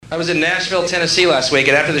I was in Nashville, Tennessee last week,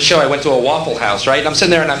 and after the show I went to a Waffle House, right? And I'm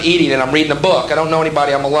sitting there and I'm eating and I'm reading a book. I don't know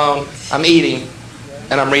anybody, I'm alone. I'm eating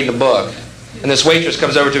and I'm reading a book. And this waitress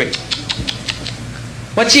comes over to me.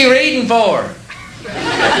 "What you reading for?" I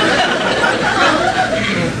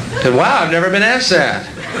said, "Wow, I've never been asked that.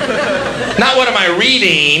 Not what am I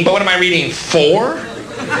reading, but what am I reading for?"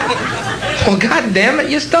 Well, God damn it,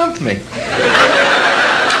 you stumped me.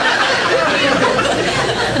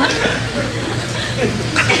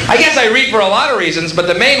 I guess I read for a lot of reasons, but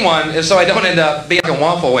the main one is so I don't end up being like a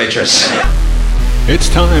waffle waitress. It's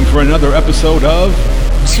time for another episode of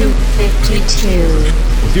 252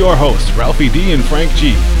 with your hosts, Ralphie D and Frank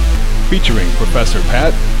G, featuring Professor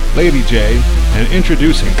Pat, Lady J, and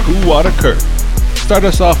introducing Cool Water Kurt. Start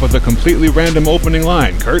us off with a completely random opening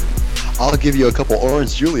line, Kurt. I'll give you a couple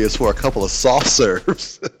Orange Julius for a couple of soft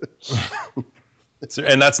serves.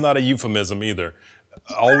 And that's not a euphemism either.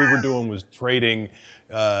 All we were doing was trading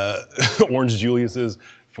Orange Julius's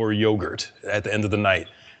for yogurt at the end of the night.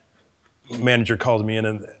 Manager called me in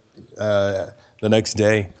and the next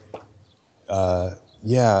day. I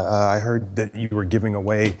heard that you were giving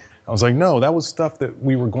away. I was like, no, that was stuff that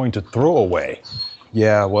we were going to throw away.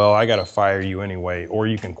 Yeah, well, I got to fire you anyway, or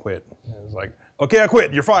you can quit. I was like, okay, I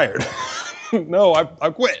quit. You're fired. No, I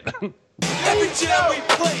quit. Every time we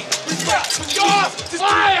play, we got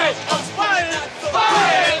fired!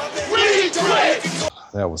 Fired! We quit!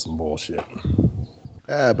 That was some bullshit.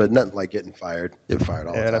 But nothing like getting fired. Get fired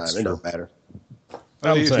all the time. That's It true. don't matter.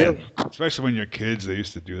 Especially when you're kids, they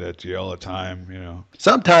used to do that to you all the time, you know.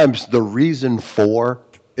 Sometimes the reason for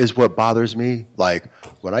is what bothers me. Like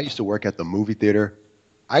when I used to work at the movie theater,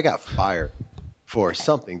 I got fired for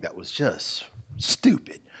something that was just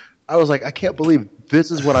stupid. I was like, I can't believe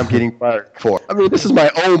this is what I'm getting fired for. I mean, this is my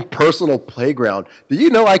own personal playground. Do you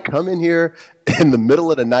know I come in here in the middle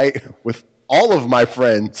of the night with all of my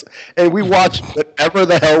friends and we watch whatever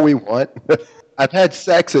the hell we want? I've had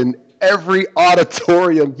sex in every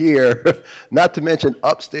auditorium here, not to mention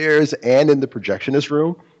upstairs and in the projectionist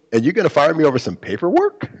room. And you're going to fire me over some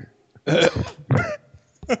paperwork?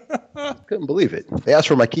 Couldn't believe it. They asked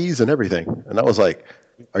for my keys and everything. And I was like,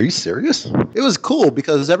 are you serious? It was cool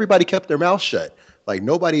because everybody kept their mouth shut. Like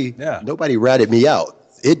nobody ratted me out.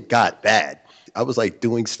 It got bad. I was like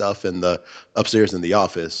doing stuff in the upstairs in the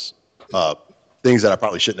office, things that I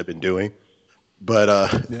probably shouldn't have been doing.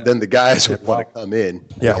 But then the guys would want to come in.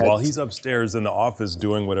 Yeah, while he's upstairs in the office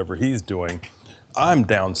doing whatever he's doing, I'm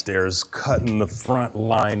downstairs cutting the front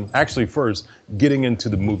line. Actually, first, getting into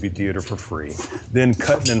the movie theater for free. Then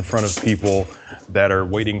cutting in front of people that are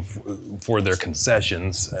waiting for their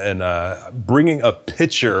concessions and bringing a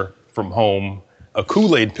pitcher from home, a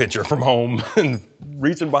Kool-Aid pitcher from home, and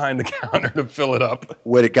reaching behind the counter to fill it up.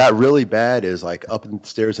 When it got really bad is like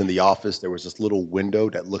upstairs in the office, there was this little window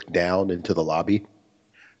that looked down into the lobby.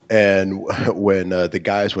 And when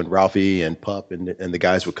Ralphie and Pup and the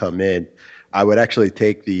guys would come in, I would actually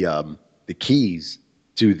take the keys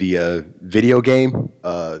to the video game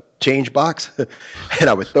change box, and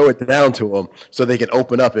I would throw it down to them so they could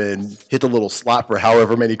open up and hit the little slot for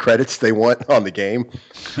however many credits they want on the game.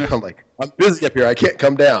 I'm like, I'm busy up here. I can't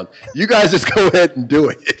come down. You guys just go ahead and do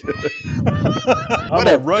it. I'm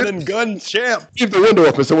a run and gun champ. Keep the window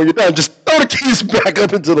open so when you're done, just throw the keys back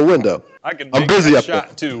up into the window. I'm busy up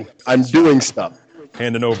shot too. I'm doing stuff.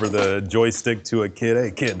 Handing over the joystick to a kid.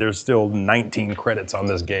 Hey, kid, there's still 19 credits on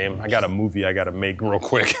this game. I got a movie I got to make real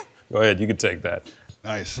quick. Go ahead, you can take that.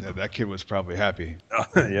 Nice. Yeah, that kid was probably happy.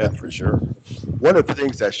 Yeah, for sure. One of the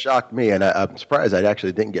things that shocked me, and I'm surprised I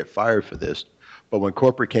actually didn't get fired for this, but when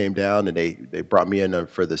corporate came down and they brought me in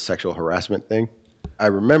for the sexual harassment thing, I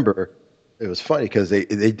remember it was funny because they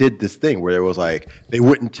did this thing where it was like they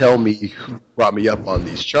wouldn't tell me who brought me up on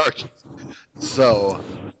these charges. So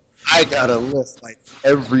I got a list like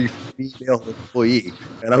every female employee,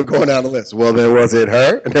 and I'm going down the list. Well, then was it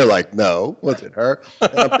her? And they're like, no, was it her?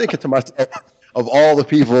 And I'm thinking to myself of all the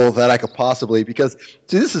people that I could possibly, because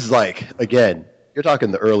see, this is like, again, you're talking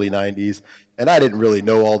the early 90s, and I didn't really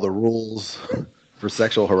know all the rules for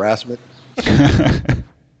sexual harassment. I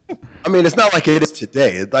mean, it's not like it is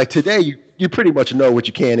today. Like today, you pretty much know what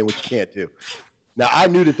you can and what you can't do. Now, I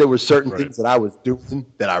knew that there were certain things that I was doing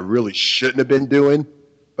that I really shouldn't have been doing,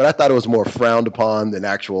 but I thought it was more frowned upon than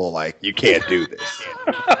actual, like, you can't do this.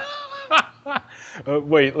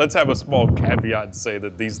 Wait, let's have a small caveat and say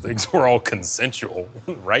that these things were all consensual,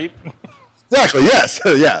 right? Exactly, yes.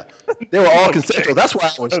 Yeah. They were all consensual. That's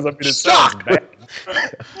why I was shocked.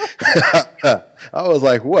 I was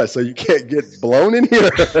like, what? So you can't get blown in here?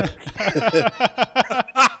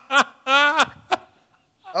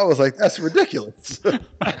 I was like, that's ridiculous.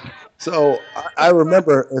 So I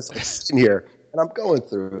remember it's like sitting here and I'm going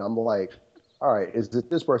through and I'm like, all right, is it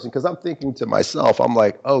this person? Because I'm thinking to myself, I'm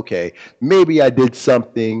like, okay, maybe I did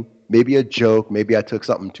something, maybe a joke, maybe I took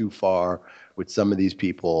something too far with some of these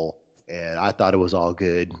people and I thought it was all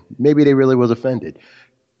good. Maybe they really was offended.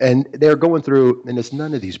 And they're going through, and it's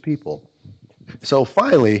none of these people. So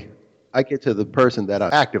finally, I get to the person that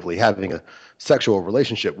I'm actively having a sexual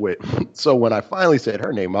relationship with. So when I finally said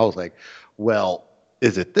her name, I was like, well,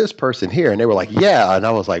 is it this person here? And they were like, yeah. And I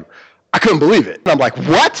was like, I couldn't believe it. And I'm like,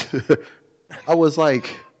 what? I was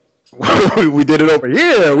like, we did it over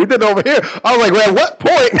here. We did it over here. I was like, well, at what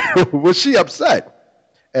point was she upset?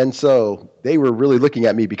 And so they were really looking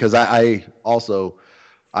at me because I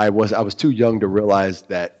was too young to realize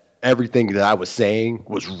that everything that I was saying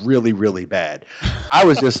was really, really bad. I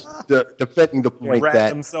was just defending the point Rat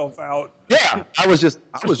that himself out. yeah, I was just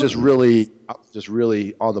really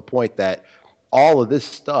on the point that all of this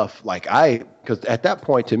stuff, because at that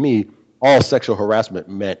point to me, all sexual harassment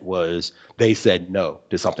meant was they said no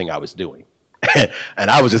to something I was doing. And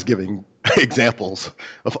I was just giving examples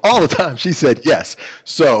of all the time she said yes.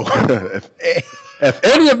 So if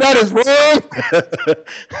any of that is wrong,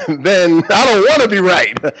 then I don't want to be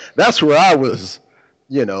right. That's where I was,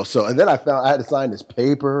 So, and then I found I had to sign this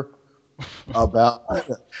paper about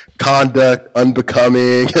conduct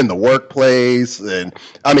unbecoming in the workplace. And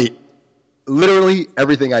I mean, literally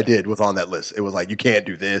everything I did was on that list. It was like, you can't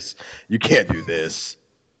do this. You can't do this.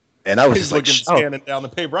 And I was He's just like, scanning down the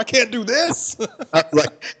paper. I can't do this. I was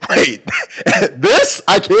like, wait, this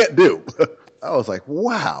I can't do. I was like,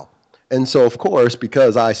 wow. And so, of course,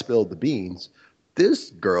 because I spilled the beans,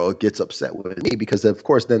 this girl gets upset with me because, of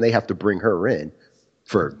course, then they have to bring her in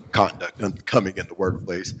for conduct unbecoming in the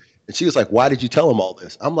workplace. And she was like, why did you tell him all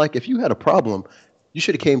this? I'm like, if you had a problem, you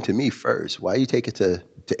should have came to me first. Why you take it to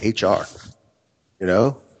HR?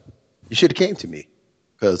 You should have came to me.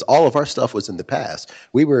 Because all of our stuff was in the past.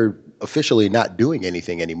 We were officially not doing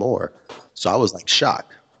anything anymore. So I was like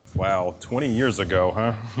shocked. Wow, 20 years ago,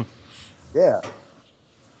 huh? Yeah.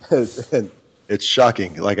 And it's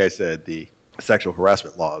shocking, like I said, the sexual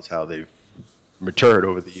harassment laws, how they've matured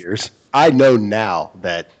over the years. I know now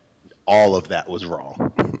that all of that was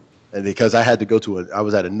wrong. And because I had to go I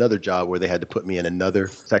was at another job where they had to put me in another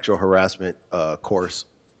sexual harassment course.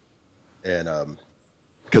 And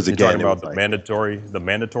because You're again, talking about the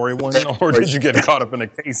mandatory one, or did you get caught up in a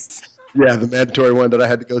case? Yeah, the mandatory one that I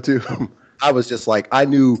had to go to. I was just like, I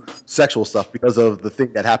knew sexual stuff because of the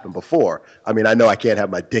thing that happened before. I mean, I know I can't have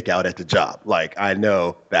my dick out at the job. Like, I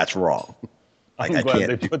know that's wrong. Like, I'm glad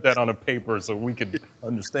they put that on a paper so we could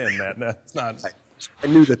understand that. That's not. I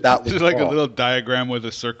knew that was just like wrong. a little diagram with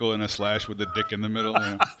a circle and a slash with a dick in the middle.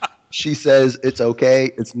 She says it's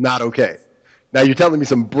okay. It's not okay. Now you're telling me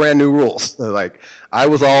some brand new rules. Like, I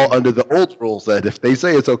was all under the old rules that if they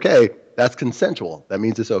say it's okay, that's consensual. That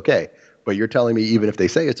means it's okay. But you're telling me even if they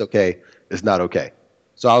say it's okay, it's not okay.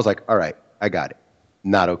 So I was like, all right, I got it.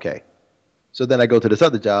 Not okay. So then I go to this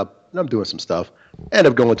other job and I'm doing some stuff. End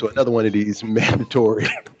up going to another one of these mandatory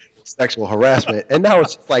sexual harassment. And now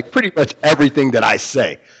it's like pretty much everything that I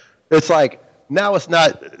say. It's like, now that's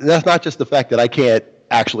not just the fact that I can't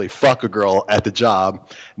actually fuck a girl at the job.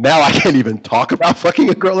 Now I can't even talk about fucking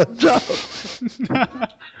a girl at the job.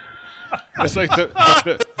 It's like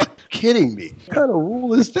kidding me. What kind of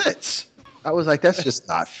rule is this? I was like, that's just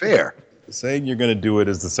not fair. Saying you're going to do it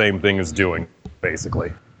is the same thing as doing,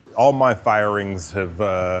 basically. All my firings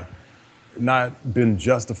have not been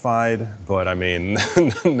justified, but I mean,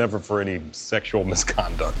 never for any sexual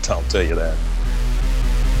misconduct, I'll tell you that.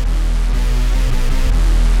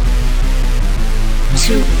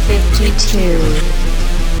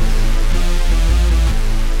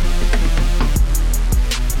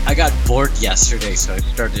 252. I got bored yesterday, so I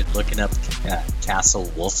started looking up Castle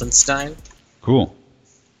Wolfenstein. Cool.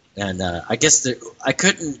 And I guess I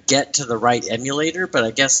couldn't get to the right emulator, but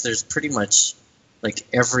I guess there's pretty much like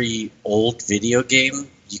every old video game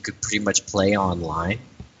you could pretty much play online.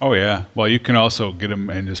 Oh, yeah. Well, you can also get them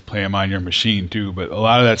and just play them on your machine, too. But a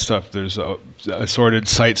lot of that stuff, there's assorted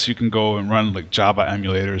sites you can go and run, like Java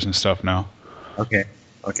emulators and stuff now. Okay.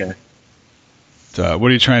 So, what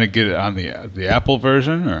are you trying to get it on the Apple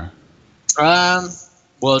version, or?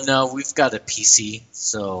 Well, no, we've got a PC,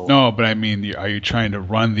 so. No, but I mean, are you trying to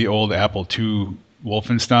run the old Apple II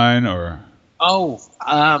Wolfenstein, or? Oh,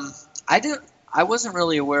 I wasn't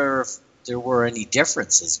really aware if there were any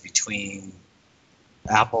differences between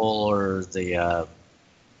Apple or the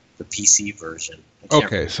the PC version.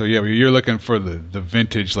 Okay, so yeah, you're looking for the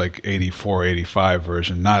vintage like 84, 85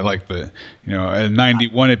 version, not like the, in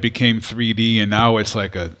 91 it became 3D and now it's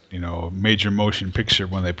like a, major motion picture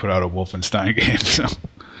when they put out a Wolfenstein game. So.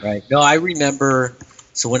 Right. No, I remember,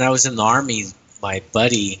 so when I was in the Army, my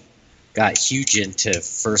buddy got huge into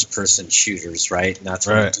first-person shooters, right? And that's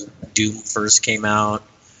when Doom first came out.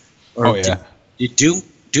 Or yeah.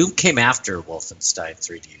 Doom came after Wolfenstein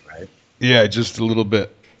 3D, right? Yeah, just a little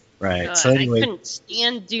bit. Right. God, So anyway, I couldn't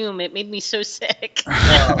stand Doom. It made me so sick.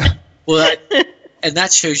 well, and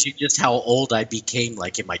that shows you just how old I became.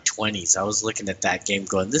 Like in my 20s, I was looking at that game,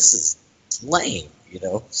 going, "This is lame."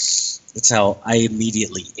 That's how I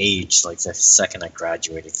immediately aged. Like the second I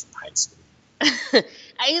graduated from high school.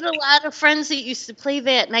 I had a lot of friends that used to play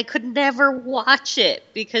that, and I could never watch it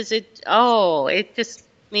because it just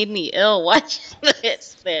made me ill watching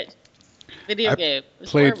that video game. It was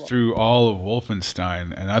Played horrible. through all of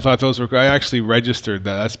Wolfenstein, and I thought those were. I actually registered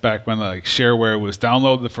that. That's back when like shareware was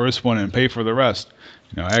download the first one and pay for the rest.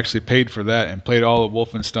 I actually paid for that and played all of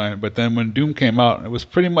Wolfenstein. But then when Doom came out, it was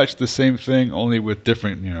pretty much the same thing, only with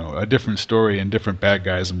different, a different story and different bad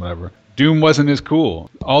guys and whatever. Doom wasn't as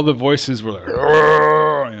cool. All the voices were like,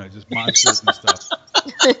 just monsters and stuff.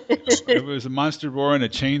 It was a monster roar and a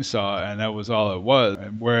chainsaw, and that was all it was.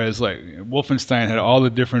 Whereas, like, Wolfenstein had all the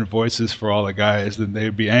different voices for all the guys. Then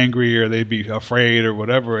they'd be angry or they'd be afraid or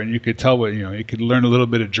whatever, and you could tell what, you could learn a little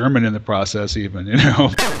bit of German in the process even,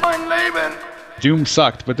 Doom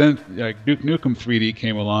sucked, but then like Duke Nukem 3D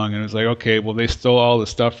came along and it was like, okay, well they stole all the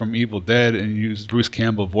stuff from Evil Dead and used Bruce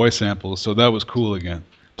Campbell voice samples, so that was cool again.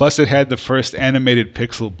 Plus it had the first animated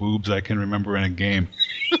pixel boobs I can remember in a game.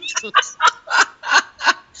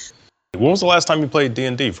 When was the last time you played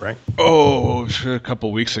D&D, Frank? Oh, a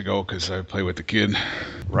couple weeks ago because I play with the kid.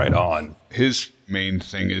 Right on. His main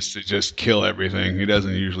thing is to just kill everything. He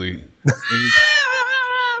doesn't usually...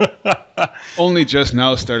 Only just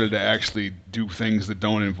now started to actually do things that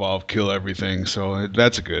don't involve kill everything, so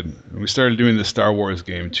that's good. We started doing the Star Wars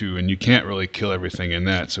game too, and you can't really kill everything in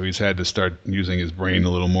that, so he's had to start using his brain a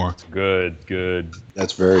little more. Good.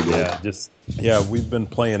 That's very good. We've been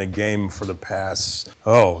playing a game for the past,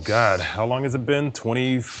 how long has it been?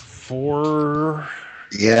 24?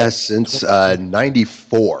 Yeah, since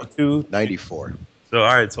 94. 94.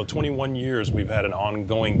 So 21 years we've had an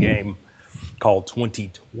ongoing game called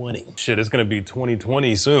 2020. Shit, it's going to be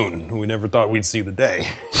 2020 soon. We never thought we'd see the day.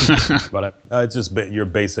 But it's just your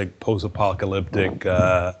basic post-apocalyptic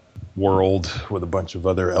world with a bunch of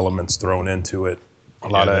other elements thrown into it. A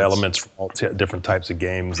lot of elements from all different types of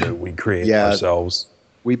games that we create ourselves.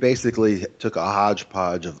 We basically took a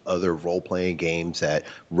hodgepodge of other role-playing games that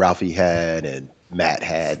Ralphie had and Matt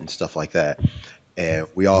had and stuff like that. And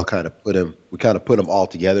we all kind of put them all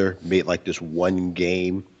together, made like this one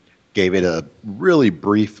game. Gave it a really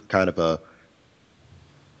brief kind of a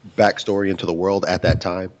backstory into the world at that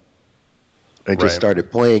time. And just started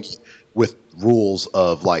playing with rules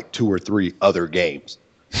of like 2 or 3 other games.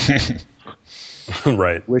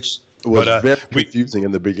 Right. Which was very confusing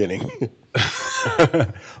in the beginning.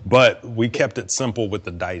 But we kept it simple with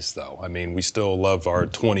the dice, though. I mean, we still love our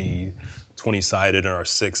 20-sided and our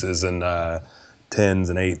 6s and 10s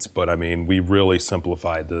and 8s. But, I mean, we really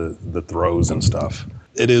simplified the throws and stuff.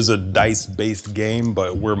 It is a dice-based game,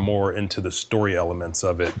 but we're more into the story elements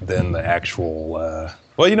of it than the actual...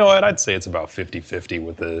 well, you know what? I'd say it's about 50-50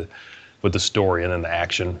 with the story and then the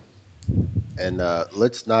action. And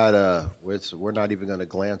let's not we're not even going to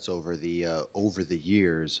glance over the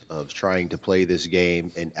years of trying to play this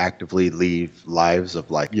game and actively leave lives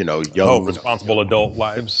of young responsible adult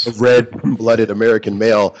lives, red-blooded American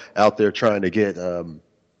male out there trying to get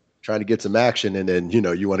some action, and then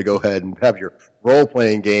you want to go ahead and have your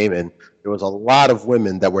role-playing game, and there was a lot of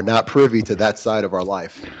women that were not privy to that side of our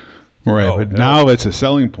life. Right, but now it's a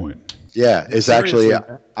selling point. Yeah, it's actually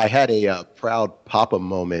I had a proud papa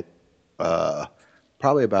moment.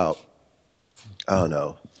 Probably about,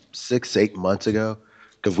 6-8 months ago,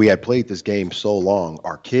 because we had played this game so long,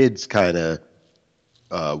 our kids kind of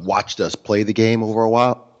watched us play the game over a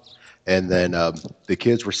while, and then the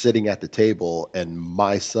kids were sitting at the table, and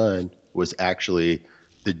my son was actually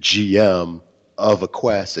the GM of a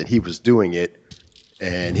quest, and he was doing it,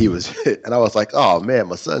 and and I was like, oh man,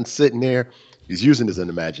 my son's sitting there, he's using his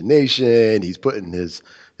imagination, he's putting his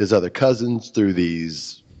other cousins through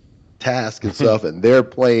these tasks and stuff, and they're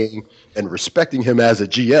playing and respecting him as a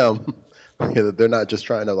GM. They're not just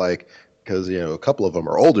trying to because a couple of them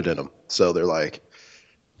are older than him, so they're like,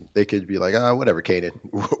 they could be like, whatever, Kaden,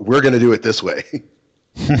 we're gonna do it this way.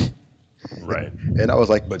 Right. And I was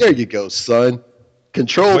like, there you go, son.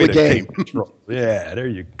 Control Way the to game. take control. Yeah, there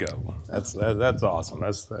you go. That's awesome.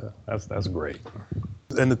 That's great.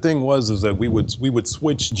 And the thing is that we would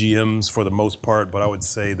switch GMs for the most part, but I would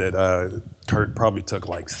say that Kurt probably took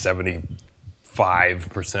like 75%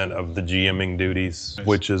 of the GMing duties,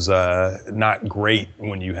 which is not great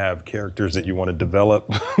when you have characters that you want to develop,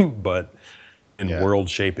 but in world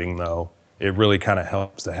shaping though, it really kind of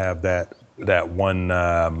helps to have that one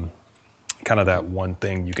that one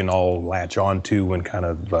thing you can all latch on to and kind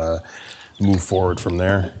of move forward from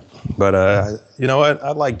there. But you know what?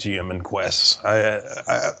 I like GM quests. I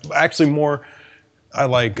actually more. I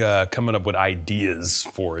like coming up with ideas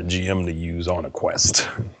for a GM to use on a quest.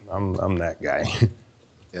 I'm that guy.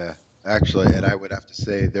 Yeah, actually, and I would have to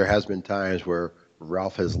say there has been times where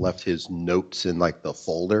Ralph has left his notes in like the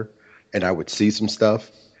folder, and I would see some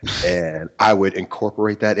stuff, and I would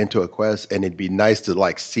incorporate that into a quest, and it'd be nice to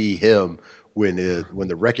like see him when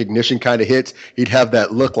the recognition kind of hits. He'd have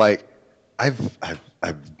that look like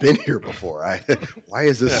I've been here before. Why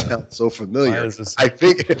is this sound so familiar? I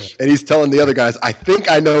think, and he's telling the other guys, I think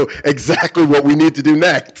I know exactly what we need to do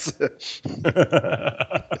next.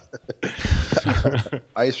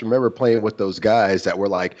 I used to remember playing with those guys that were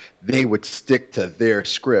like, they would stick to their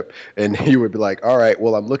script, and he would be like, all right,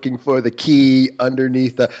 well, I'm looking for the key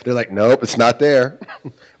underneath the, they're like, nope, it's not there.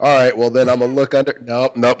 All right, well, then I'm going to look under,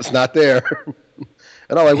 nope, it's not there.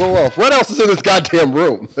 And I'm like, well, what else is in this goddamn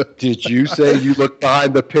room? Did you say you looked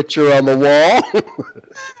behind the picture on the wall?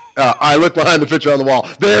 I looked behind the picture on the wall.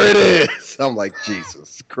 There it is. I'm like,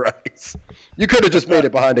 Jesus Christ. You could have just made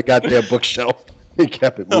it behind a goddamn bookshelf. He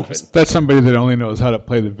kept it moving. That's somebody that only knows how to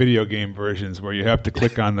play the video game versions where you have to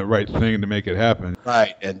click on the right thing to make it happen.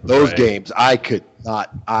 Right. And those games,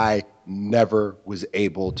 I never was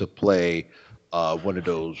able to play one of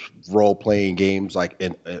those role-playing games like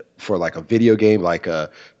for like a video game, like a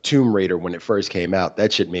Tomb Raider when it first came out.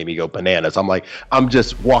 That shit made me go bananas. I'm like, I'm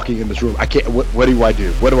just walking in this room. I can't. What do I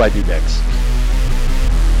do? What do I do next?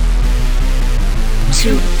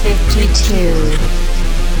 252.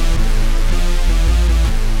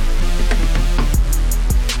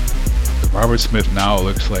 Robert Smith now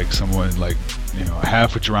looks like someone like, you know,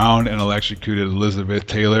 half drowned and electrocuted Elizabeth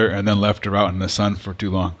Taylor and then left her out in the sun for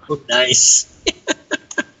too long. Oh, nice.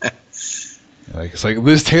 Like, it's like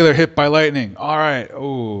Liz Taylor hit by lightning. All right.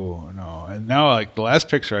 Oh, no. And now, like, the last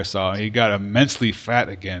picture I saw, he got immensely fat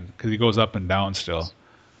again because he goes up and down still.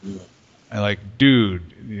 And, like, dude,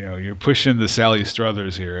 you know, you're pushing the Sally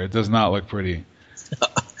Struthers here. It does not look pretty.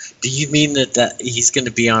 Do you mean that he's going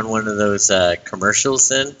to be on one of those commercials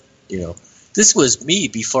then? You know, this was me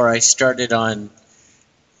before I started on.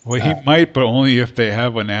 Well, he might, but only if they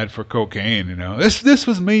have an ad for cocaine, you know. This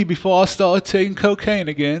was me before I started taking cocaine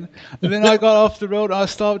again. And then I got off the road, I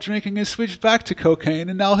stopped drinking and switched back to cocaine,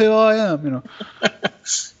 and now here I am, you know.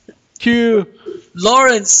 Cue.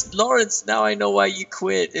 Lawrence, now I know why you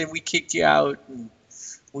quit and we kicked you out and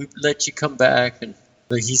we let you come back. And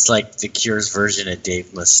he's like the Cure's version of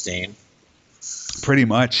Dave Mustaine. Pretty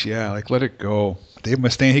much, yeah. Like, let it go. Dave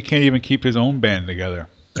Mustaine, he can't even keep his own band together.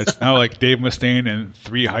 It's now like Dave Mustaine and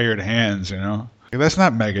 3 hired hands, you know? That's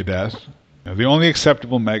not Megadeth. You know, the only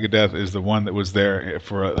acceptable Megadeth is the one that was there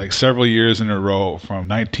for like several years in a row from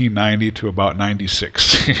 1990 to about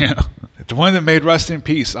 96. You know? The one that made Rust in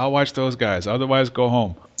Peace. I'll watch those guys. Otherwise, go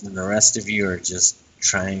home. And the rest of you are just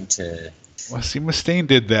trying to... Well, see, Mustaine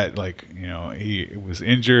did that, like, you know, he was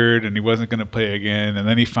injured and he wasn't going to play again, and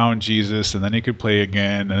then he found Jesus, and then he could play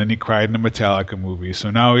again, and then he cried in a Metallica movie. So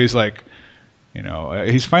now he's like, you know,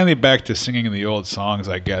 he's finally back to singing the old songs,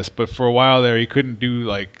 I guess. But for a while there, he couldn't do,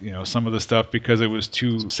 like, you know, some of the stuff because it was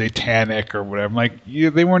too satanic or whatever. I'm like, yeah,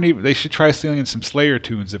 they should try stealing some Slayer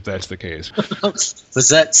tunes if that's the case. Was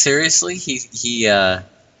that seriously? Yeah,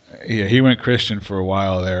 he went Christian for a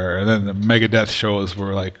while there, and then the Megadeth shows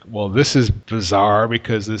were like, well, this is bizarre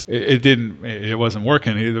because it wasn't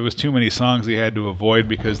working. There was too many songs he had to avoid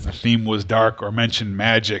because the theme was dark or mentioned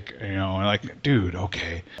magic, you know, and like, dude,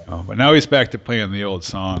 okay. But now he's back to playing the old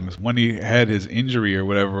songs. When he had his injury or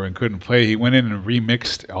whatever and couldn't play, he went in and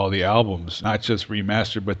remixed all the albums, not just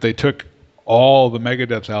remastered, but they took all the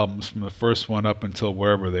Megadeth albums from the first one up until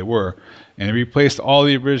wherever they were, and replaced all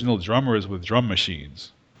the original drummers with drum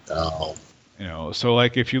machines. Oh. You know, so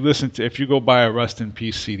like if you go buy a Rust in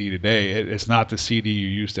Peace CD today, it's not the CD you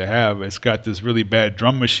used to have. It's got this really bad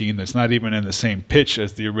drum machine that's not even in the same pitch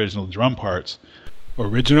as the original drum parts.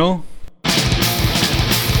 Original?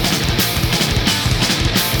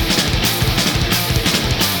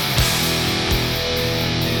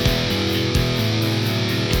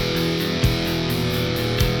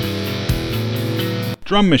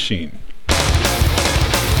 Drum machine.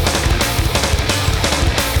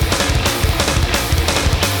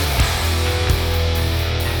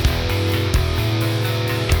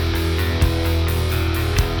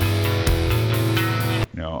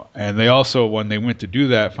 And they also, when they went to do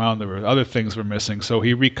that, found there were other things were missing. So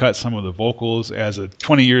he recut some of the vocals as a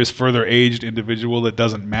 20 years further aged individual that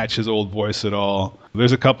doesn't match his old voice at all.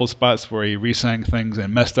 There's a couple spots where he re-sang things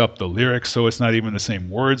and messed up the lyrics, so it's not even the same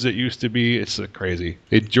words it used to be. It's crazy.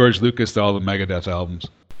 George Lucas to all the Megadeth albums.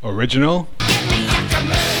 Original.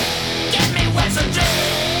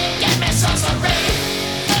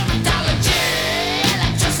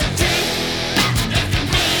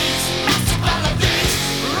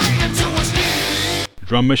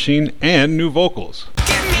 Drum machine and new vocals.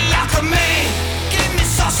 Give me alchemy, give me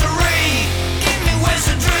sorcery, give me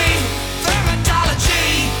wizardry,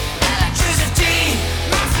 thermatology, electricity,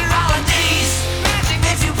 master all of these, magic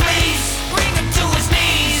if you please, bring him to his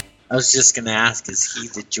knees. I was just gonna ask, is he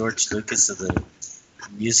the George Lucas of the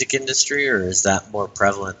music industry, or is that more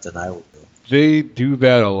prevalent than I would do? They do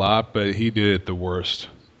that a lot, but he did it the worst.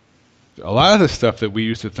 A lot of the stuff that we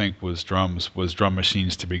used to think was drums was drum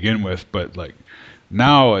machines to begin with, but like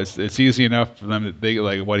now it's easy enough for them that they,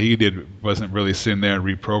 like, what he did wasn't really sitting there and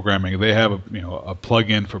reprogramming. They have a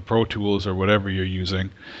plug-in for Pro Tools or whatever you're using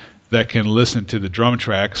that can listen to the drum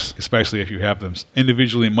tracks, especially if you have them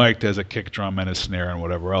individually mic'd as a kick drum and a snare and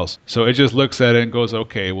whatever else. So it just looks at it and goes,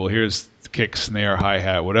 okay, well, here's kick, snare,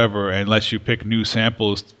 hi-hat, whatever, and lets you pick new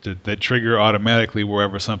samples that trigger automatically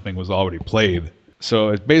wherever something was already played. So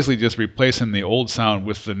it's basically just replacing the old sound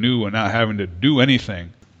with the new and not having to do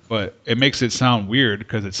anything. But it makes it sound weird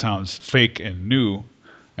because it sounds fake and new.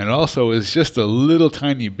 And it also is just a little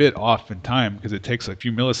tiny bit off in time because it takes a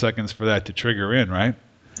few milliseconds for that to trigger in, right?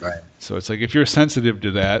 Right. So it's like if you're sensitive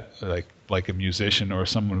to that, like a musician or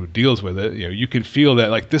someone who deals with it, you can feel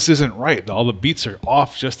that like this isn't right. All the beats are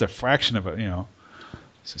off just a fraction of it,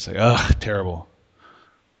 It's just like, ugh, terrible.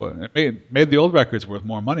 But it made the old records worth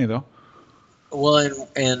more money though. Well,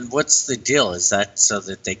 and what's the deal? Is that so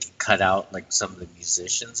that they can cut out like some of the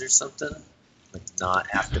musicians or something? Like not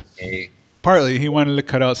have to pay? Partly he wanted to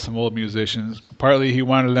cut out some old musicians. Partly he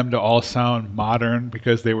wanted them to all sound modern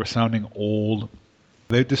because they were sounding old.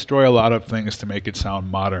 They destroy a lot of things to make it sound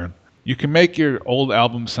modern. You can make your old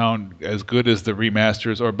album sound as good as the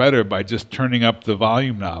remasters or better by just turning up the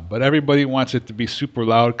volume knob. But everybody wants it to be super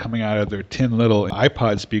loud coming out of their tin little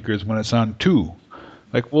iPod speakers when it's on 2.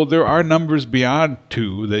 Like, well, there are numbers beyond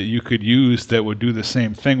 2 that you could use that would do the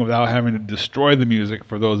same thing without having to destroy the music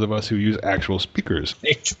for those of us who use actual speakers.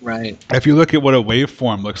 Right. If you look at what a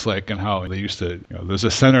waveform looks like and how they used to, there's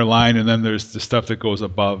a center line and then there's the stuff that goes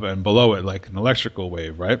above and below it, like an electrical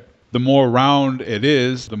wave, right? The more round it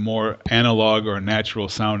is, the more analog or natural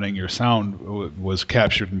sounding your sound was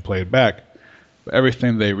captured and played back. But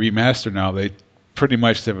everything they remaster now, they pretty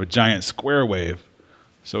much have a giant square wave.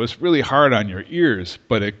 So it's really hard on your ears,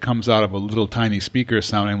 but it comes out of a little tiny speaker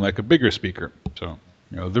sounding like a bigger speaker. So,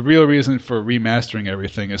 the real reason for remastering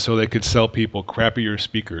everything is so they could sell people crappier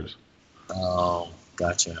speakers. Oh,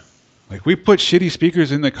 gotcha. Like, we put shitty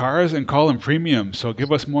speakers in the cars and call them premium, so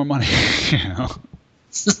give us more money,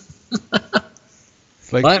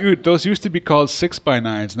 Like, what? Dude, those used to be called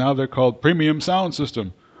 6x9s. Now they're called premium sound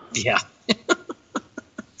system. Yeah.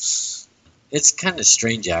 It's kind of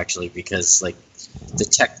strange, actually, because, like, the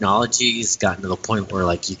technology's gotten to the point where,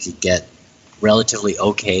 like, you could get relatively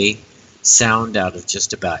okay sound out of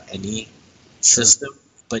just about any system,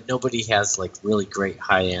 but nobody has, like, really great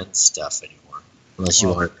high-end stuff anymore, unless you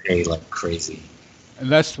want to pay like crazy. And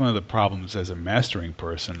that's one of the problems as a mastering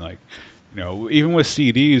person. Like, even with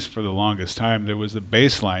CDs for the longest time, there was the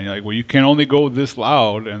baseline. Like, well, you can only go this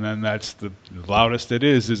loud, and then that's the loudest it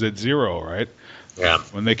is at 0, right? Yeah.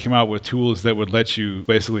 When they came out with tools that would let you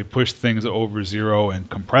basically push things over 0 and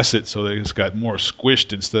compress it so that it's got more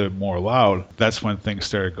squished instead of more loud, that's when things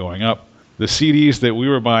started going up. The CDs that we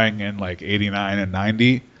were buying in like 89 and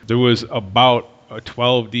 90, there was about a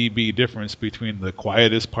 12 dB difference between the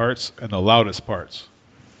quietest parts and the loudest parts.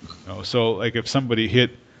 So like if somebody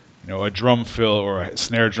hit a drum fill or a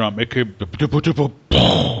snare drum, it could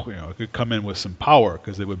it could come in with some power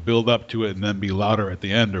because it would build up to it and then be louder at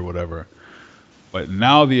the end or whatever. But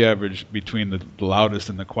now the average between the loudest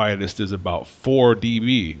and the quietest is about 4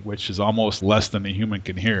 dB, which is almost less than a human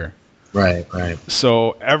can hear. Right.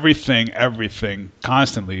 So everything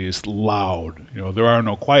constantly is loud. There are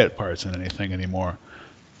no quiet parts in anything anymore.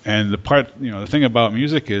 And the thing about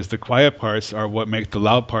music is the quiet parts are what make the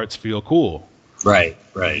loud parts feel cool. Right.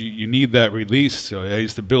 You need that release. So it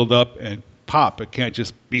needs to build up and pop. It can't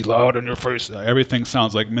just be loud in your face. Everything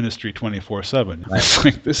sounds like Ministry 24/7. Right. It's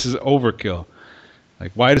like, this is overkill.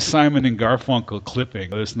 Like, why is Simon and Garfunkel clipping?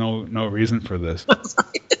 There's no reason for this.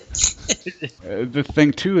 The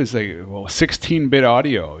thing too is like, well, 16-bit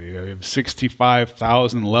audio. You have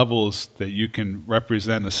 65,000 levels that you can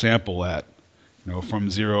represent a sample at, from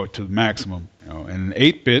 0 to the maximum. And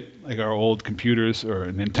 8-bit, like our old computers or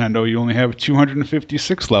Nintendo, you only have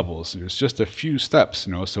 256 levels. There's just a few steps,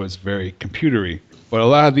 so it's very computery. But a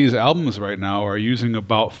lot of these albums right now are using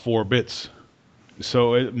about 4 bits.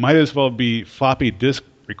 So it might as well be floppy disk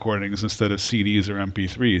recordings instead of CDs or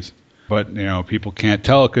MP3s. But, people can't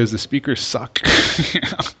tell because the speakers suck.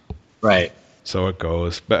 Right. So it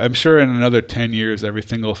goes. But I'm sure in another 10 years,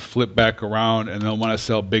 everything will flip back around and they'll want to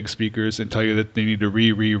sell big speakers and tell you that they need to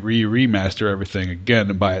remaster everything again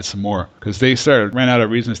and buy it some more. Because they ran out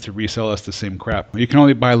of reasons to resell us the same crap. You can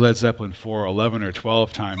only buy Led Zeppelin 4 11 or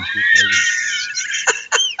 12 times before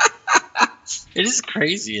It is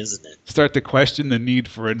crazy, isn't it? start to question the need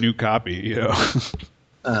for a new copy,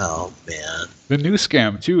 Oh, man. The new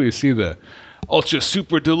scam, too, you see the Ultra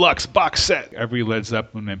Super Deluxe box set. Every Led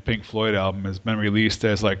Zeppelin and Pink Floyd album has been released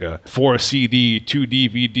as like a 4 CD, 2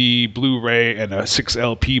 DVD, Blu-ray, and a 6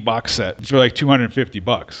 LP box set for like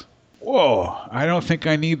 $250. Whoa, I don't think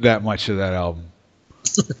I need that much of that album.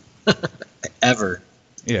 Ever.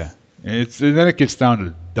 Yeah. And then it gets down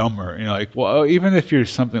to dumber. Well, even if you're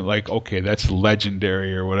something like, okay, that's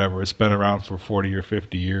legendary or whatever, it's been around for 40 or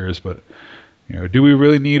 50 years, but do we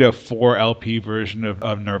really need a 4 LP version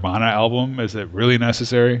of Nirvana album? Is it really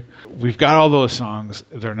necessary? We've got all those songs.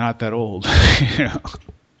 They're not that old.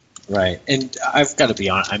 Right. And I've got to be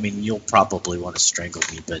honest. I mean, you'll probably want to strangle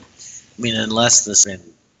me, but unless this has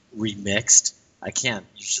been remixed, I can't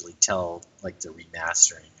usually tell like the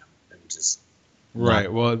remastering. I'm just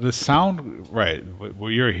right. Well, the sound, right, what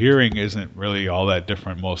you're hearing isn't really all that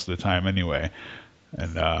different most of the time anyway.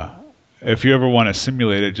 And if you ever want to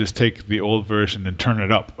simulate it, just take the old version and turn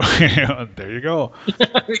it up. There you go.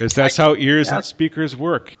 Because that's how ears and speakers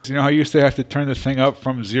work. You know how you used to have to turn the thing up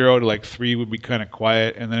from 0 to like 3 would be kind of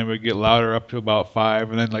quiet, and then it would get louder up to about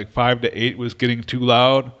 5, and then like 5 to 8 was getting too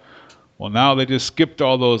loud? Well, now they just skipped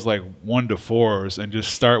all those like 1 to 4s and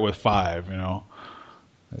just start with 5,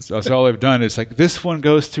 That's all they've done. It's like, this one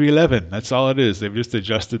goes to 11. That's all it is. They've just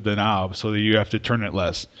adjusted the knob so that you have to turn it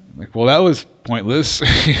less. Like, well, that was pointless.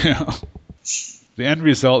 The end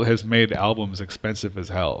result has made albums expensive as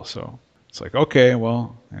hell. So it's like, okay,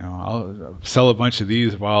 well, I'll sell a bunch of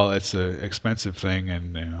these while it's an expensive thing,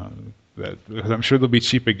 and because I'm sure they'll be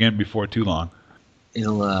cheap again before too long. It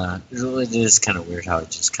is kind of weird how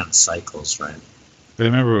it just kind of cycles, right? I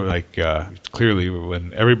remember, clearly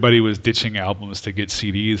when everybody was ditching albums to get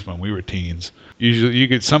CDs when we were teens. Usually, you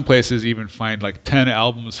could some places even find like 10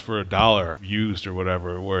 albums for $1 used or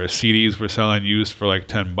whatever, whereas CDs were selling used for like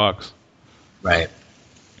 $10. Right.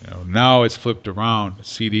 Now it's flipped around.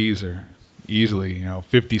 CDs are easily,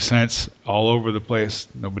 50 cents all over the place.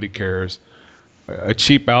 Nobody cares. A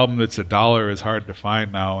cheap album that's $1 is hard to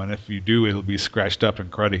find now, and if you do, it'll be scratched up and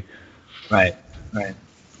cruddy. Right. Right.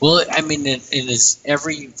 Well, is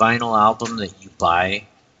every vinyl album that you buy,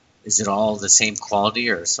 is it all the same quality,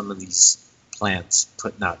 or are some of these plants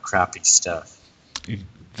putting out crappy stuff? A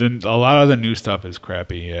lot of the new stuff is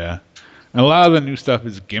crappy, yeah. And a lot of the new stuff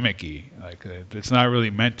is gimmicky. Like, it's not really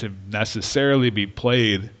meant to necessarily be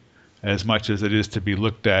played as much as it is to be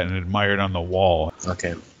looked at and admired on the wall.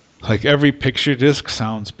 Okay. Like, every picture disc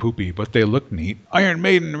sounds poopy, but they look neat. Iron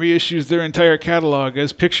Maiden reissues their entire catalog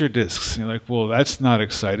as picture discs. You're like, well, that's not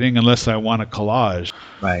exciting unless I want a collage.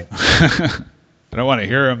 Right. I don't want to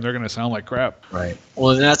hear them. They're going to sound like crap. Right.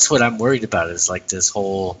 Well, that's what I'm worried about, is like this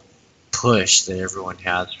whole push that everyone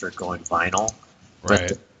has for going vinyl. Right. But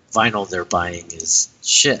the vinyl they're buying is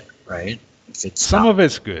shit, right? Some of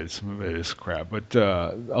it's good, some of it is crap, but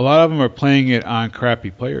a lot of them are playing it on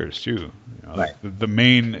crappy players too. Right. The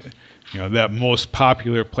main, that most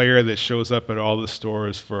popular player that shows up at all the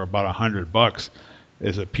stores for about $100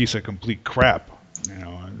 is a piece of complete crap.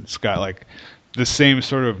 And it's got like the same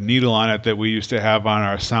sort of needle on it that we used to have on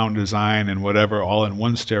our sound design and whatever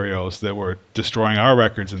all-in-one stereos that were destroying our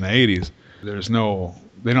records in the 80s.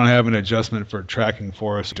 They don't have an adjustment for tracking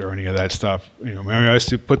force or any of that stuff. Remember I used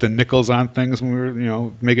to put the nickels on things when we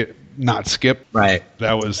were, make it not skip. Right.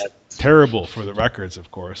 That was terrible for the records,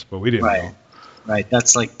 of course, but we didn't know. Right.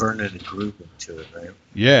 That's like burning a groove into it, right?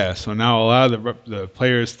 Yeah. So now a lot of the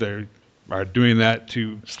players are doing that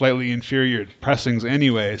to slightly inferior pressings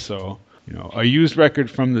anyway. So a used record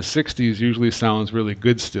from the '60s usually sounds really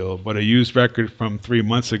good still, but a used record from 3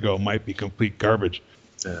 months ago might be complete garbage.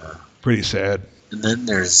 Pretty sad. And then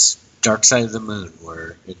there's Dark Side of the Moon,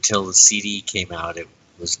 where until the CD came out, it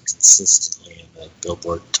was consistently in the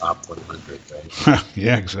Billboard Top 100, right?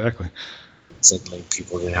 Yeah, exactly. Suddenly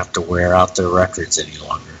people didn't have to wear out their records any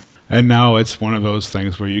longer. And now it's one of those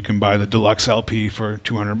things where you can buy the deluxe LP for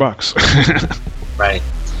 $200, Right.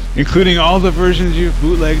 including all the versions you've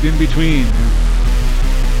bootlegged in between.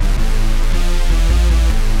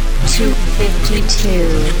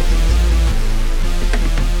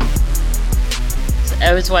 252.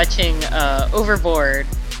 I was watching Overboard,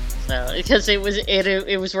 so because it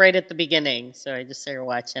was right at the beginning, so I just started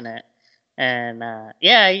watching it, and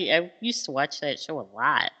I used to watch that show a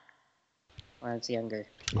lot when I was younger.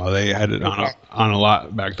 Well, they had it on a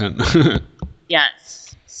lot back then.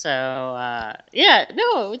 Yes. So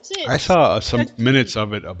it's I saw some minutes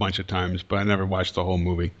of it a bunch of times, but I never watched the whole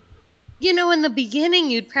movie. You know, in the beginning,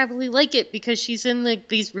 you'd probably like it because she's in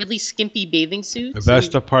these really skimpy bathing suits. That's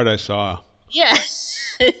the part I saw. Yes.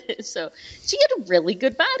 So she had a really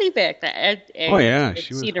good body back then.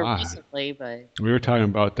 She was seen her hot. recently, but We were talking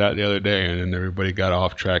about that the other day, and then everybody got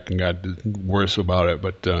off track and got worse about it.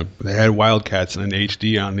 But they had Wildcats in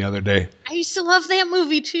HD on the other day. I used to love that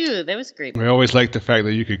movie too. That was great. I always liked the fact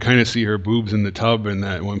that you could kind of see her boobs in the tub in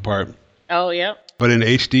that one part. Oh, yeah. But in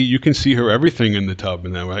HD, you can see her everything in the tub,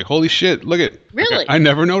 and then we're like, holy shit, look at. Really? I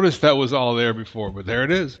never noticed that was all there before, but there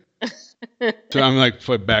it is. So I'm like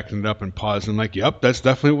backing it up and pausing, like, yep, that's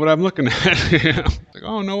definitely what I'm looking at. Like,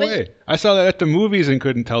 oh, no way. I saw that at the movies and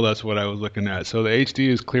couldn't tell that's what I was looking at. So the HD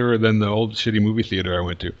is clearer than the old shitty movie theater I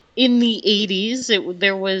went to. In the 80s,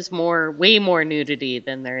 there was way more nudity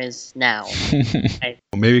than there is now.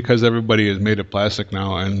 Maybe because everybody is made of plastic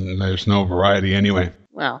now and there's no variety anyway.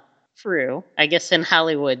 Well, true. I guess in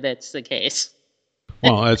Hollywood, that's the case.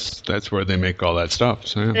 Well, that's where they make all that stuff.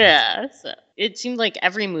 So Yeah, so it seemed like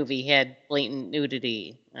every movie had blatant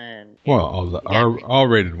nudity. And all the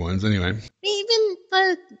R-rated ones anyway. even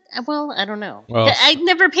I don't know. Well, I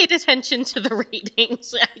never paid attention to the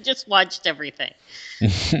ratings. I just watched everything.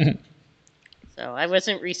 So I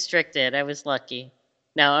wasn't restricted. I was lucky.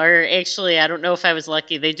 No, or actually, I don't know if I was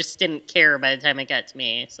lucky. They just didn't care by the time it got to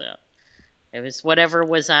me. So it was whatever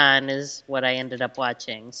was on is what I ended up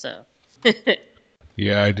watching. So.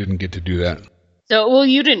 Yeah, I didn't get to do that. So, well,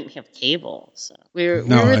 you didn't have cable, so we were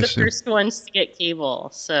the see. first ones to get cable.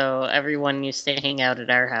 So everyone used to hang out at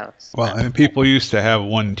our house. Well, and people used to have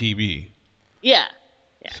one TV. Yeah.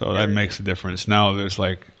 So that makes a difference. Now there's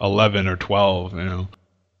like 11 or 12, you know.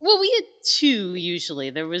 Well, we had two usually.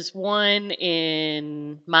 There was one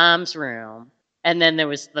in Mom's room, and then there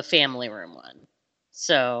was the family room one.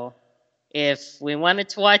 So if we wanted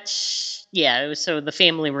to watch, so the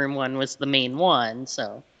family room one was the main one.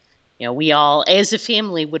 So, we all, as a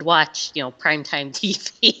family, would watch, primetime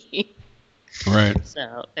TV. Right.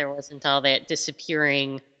 So there wasn't all that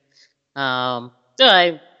disappearing. So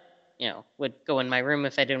I, would go in my room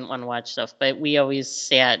if I didn't want to watch stuff. But we always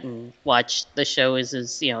sat and watched the shows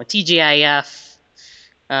as, TGIF,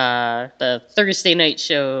 the Thursday night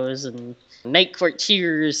shows and Night Court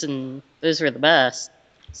Cheers, and those were the best.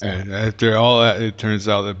 So. And after all that, it turns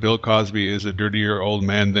out that Bill Cosby is a dirtier old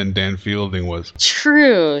man than Dan Fielding was.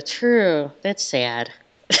 True. That's sad.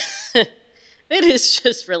 It is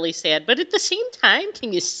just really sad. But at the same time,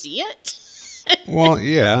 can you see it? Well,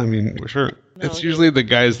 yeah, I mean, sure. It's usually the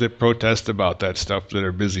guys that protest about that stuff that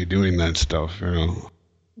are busy doing that stuff,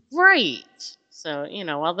 Right. So,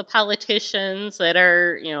 all the politicians that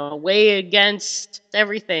are, way against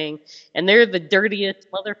everything, and they're the dirtiest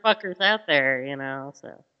motherfuckers out there,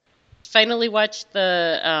 so. Finally watched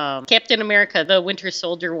the Captain America, the Winter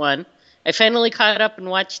Soldier one. I finally caught up and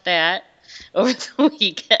watched that over the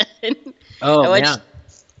weekend. Oh, yeah.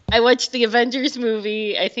 I watched the Avengers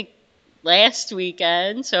movie, I think, last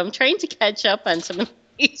weekend, so I'm trying to catch up on some of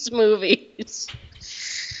these movies.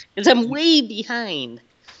 Because I'm way behind.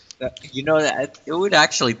 That it would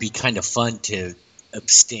actually be kind of fun to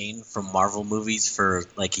abstain from Marvel movies for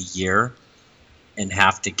like a year and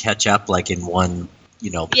have to catch up like in one,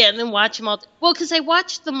 Yeah, and then watch them all. Well, because I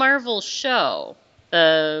watched the Marvel show,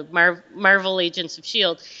 the Marvel Agents of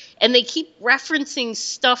S.H.I.E.L.D., and they keep referencing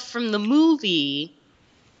stuff from the movie.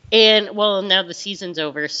 And, now the season's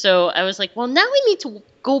over. So I was like, now I need to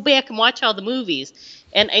go back and watch all the movies.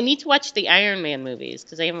 And I need to watch the Iron Man movies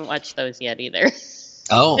because I haven't watched those yet either.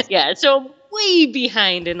 Oh. Yeah, so I'm way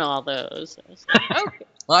behind in all those. Okay.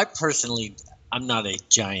 Well, I'm not a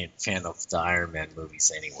giant fan of the Iron Man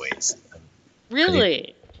movies anyways.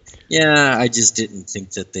 Really? Yeah, I just didn't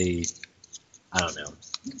think that I don't know.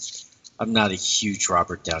 I'm not a huge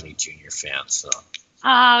Robert Downey Jr. fan, so.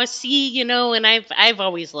 Oh, see, and I've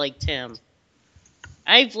always liked him.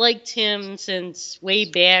 I've liked him since way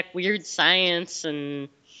back, Weird Science and,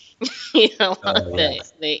 the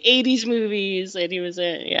 80s movies that he was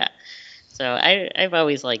in, yeah. So I've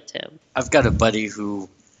always liked him. I've got a buddy who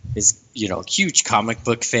is, huge comic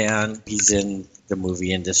book fan. He's in the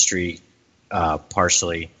movie industry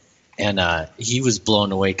partially. And he was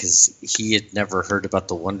blown away because he had never heard about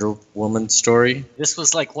the Wonder Woman story. This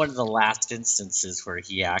was like one of the last instances where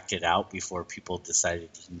he acted out before people decided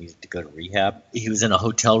he needed to go to rehab. He was in a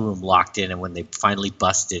hotel room locked in, and when they finally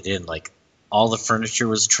busted in, like all the furniture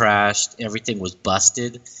was trashed, everything was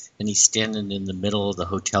busted, and he's standing in the middle of the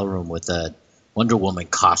hotel room with a Wonder Woman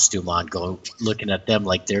costume on, looking at them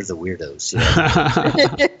like they're the weirdos.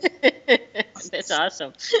 That's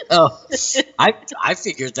awesome. Oh, I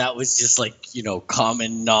figured that was just like,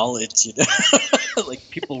 common knowledge, like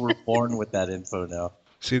people were born with that info now.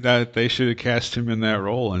 See, that they should have cast him in that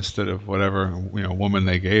role instead of whatever woman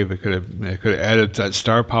they gave. They could have added that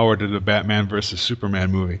star power to the Batman versus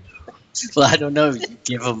Superman movie. Well, I don't know. You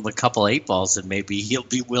give him a couple 8-balls and maybe he'll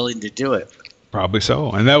be willing to do it. Probably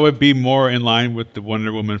so, and that would be more in line with the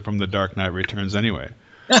Wonder Woman from The Dark Knight Returns anyway.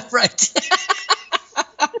 Right.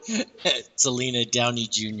 Selena Downey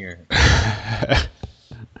Jr.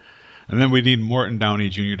 And then we need Morton Downey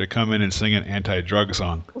Jr. to come in and sing an anti-drug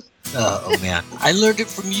song. Oh man, I learned it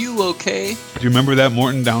from you. Okay. Do you remember that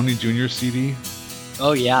Morton Downey Jr. CD?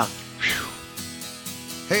 Oh yeah.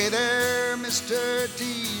 Hey there, Mr.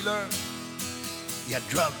 Dealer, you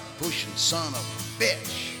drug-pushing son of a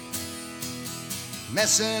bitch.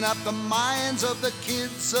 Messing up the minds of the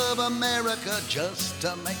kids of America just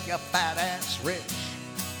to make your fat ass rich.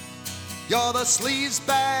 You're the sleaze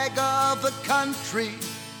bag of the country,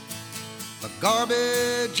 the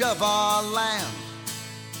garbage of our land.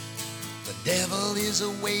 The devil is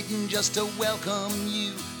awaiting just to welcome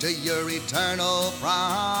you to your eternal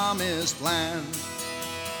promised land.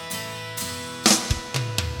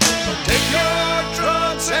 So take your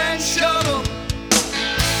drugs and shove 'em.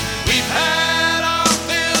 We've had our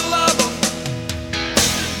fill of 'em.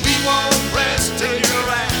 We won't rest till your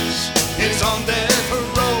ass is on death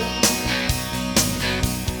row.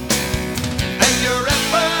 And your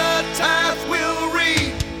epitaph will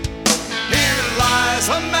read, here lies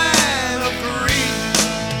a man of greed.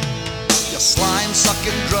 You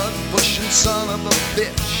slime-sucking, drug-pushing son of a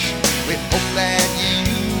bitch. We hope that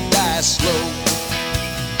you die slow.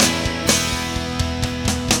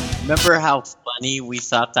 Remember how funny we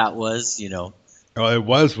thought that was, Oh, it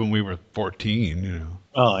was when we were 14,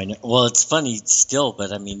 Oh, I know. Well, it's funny still,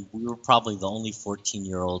 but I mean, we were probably the only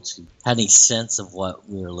 14-year-olds who had any sense of what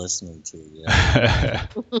we were listening to.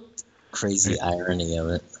 Crazy irony of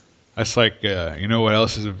it. That's like, what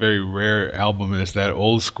else is a very rare album is that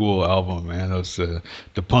old school album, man. Those the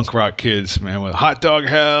punk rock kids, man, with Hot Dog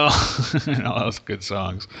Hell and all those good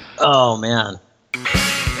songs. Oh, man.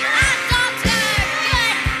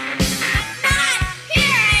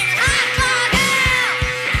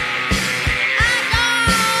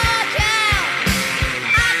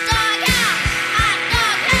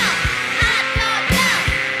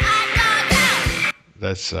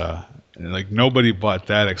 That's like nobody bought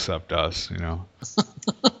that except us, There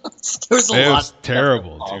was a It lot was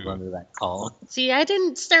terrible, all dude. under that column. See, I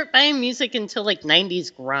didn't start buying music until like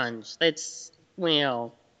 90s grunge. That's,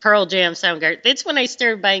 Pearl Jam, Soundgarden. That's when I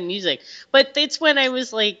started buying music. But that's when I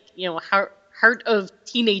was like, heart of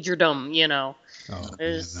teenagerdom, Oh,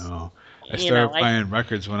 There's- no. I you started know, I- buying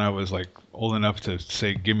records when I was like old enough to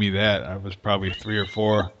say, "Give me that." I was probably 3 or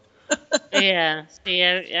 4. Yeah, see,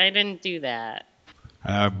 I didn't do that.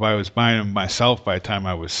 I was buying them myself by the time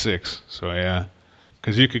I was 6. So yeah,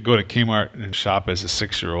 because you could go to Kmart and shop as a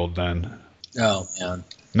 6-year-old then. Oh, man.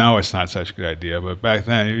 Now it's not such a good idea, but back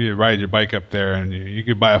then you ride your bike up there and you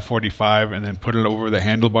could buy a 45 and then put it over the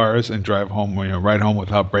handlebars and drive home, ride home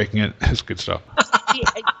without breaking it. It's good stuff. See,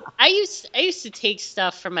 I used to take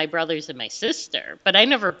stuff from my brothers and my sister, but I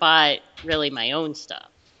never bought really my own stuff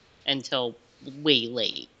until way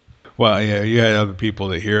late. Well, yeah, you had other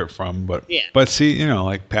people to hear it from, but Yeah. but see,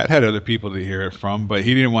 like Pat had other people to hear it from, but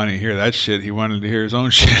he didn't want to hear that shit. He wanted to hear his own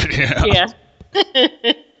shit. Yeah.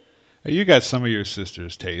 You got some of your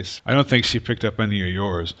sister's taste. I don't think she picked up any of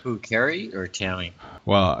yours. Who, Carrie or Tammy?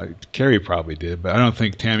 Well, Carrie probably did, but I don't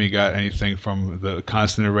think Tammy got anything from the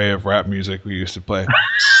constant array of rap music we used to play.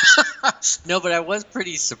 No, but I was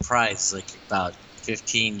pretty surprised, like about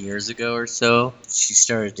 15 years ago or so, she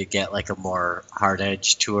started to get like a more hard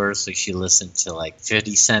edge to her. So she listened to like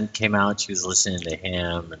 50 Cent came out. She was listening to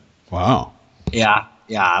him. And Wow. yeah.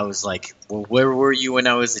 I was like, well, where were you when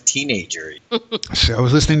I was a teenager? See, I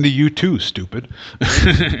was listening to you too, stupid.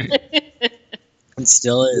 And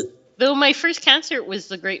still is. Though my first concert was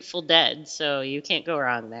the Grateful Dead, so you can't go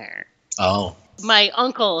wrong there. Oh. My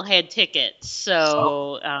uncle had tickets,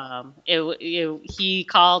 so he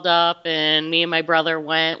called up, and me and my brother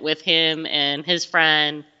went with him and his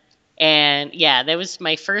friend. And yeah, that was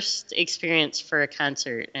my first experience for a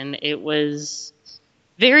concert, and it was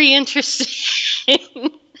very interesting.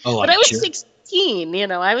 Oh, But I'm I was sure.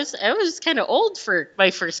 16, I was kind of old for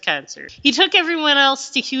my first concert. He took everyone else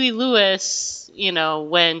to Huey Lewis,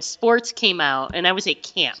 when Sports came out, and I was at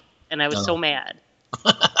camp, and I was so mad.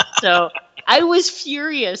 So I was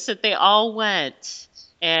furious that they all went,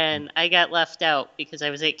 and I got left out because I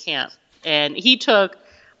was at camp. And he took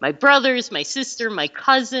my brothers, my sister, my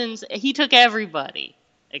cousins. He took everybody.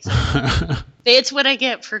 Except it's what I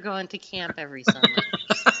get for going to camp every summer.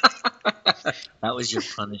 That was your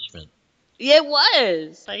punishment. It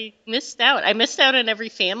was. I missed out. I missed out on every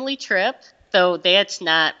family trip, though that's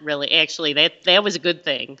not really. Actually, that was a good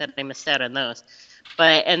thing that I missed out on those.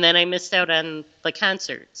 And then I missed out on the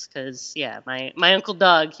concerts because, my Uncle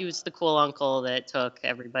Doug, he was the cool uncle that took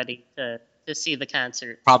everybody to see the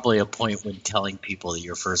concert. Probably a point when telling people that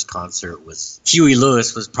your first concert was Huey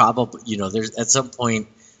Lewis was probably, there's at some point,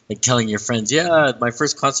 like telling your friends, yeah, my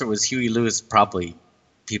first concert was Huey Lewis, probably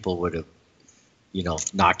people would have,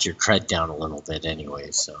 knocked your cred down a little bit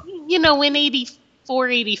anyway. So, in 84,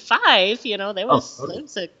 85, that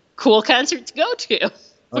was a cool concert to go to.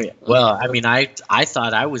 Oh yeah. Well, I mean, I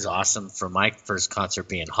thought I was awesome for my first concert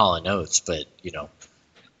being Hall & Oates, but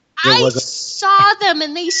I saw them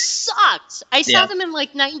and they sucked. I saw them in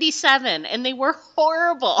like 97 and they were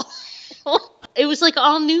horrible. It was like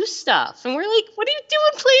all new stuff. And we're like, what are you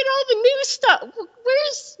doing playing all the new stuff?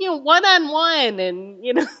 Where's, one-on-one and,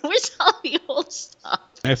 where's all the old stuff?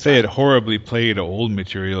 If they had horribly played old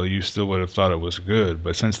material, you still would have thought it was good.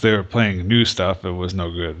 But since they were playing new stuff, it was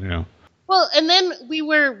no good, Well, and then we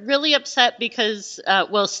were really upset because,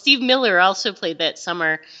 Steve Miller also played that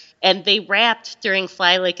summer. And they rapped during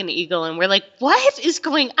Fly Like an Eagle, and we're like, what is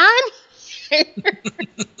going on here?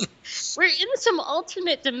 We're in some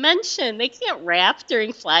alternate dimension. They can't rap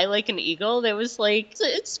during Fly Like an Eagle. That was like,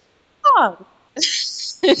 it's wrong.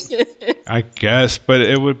 I guess, but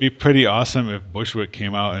it would be pretty awesome if Bushwick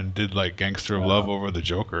came out and did like Gangster of Love over the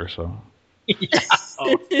Joker, so.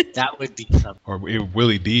 That would be something. Or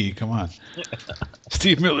Willie D, come on.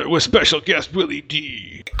 Steve Miller with special guest Willie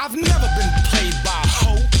D. I've never been played by a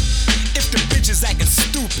hoe. If the bitch is acting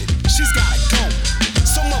stupid, she's gotta go.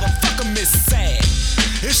 So motherfucker Miss Sad.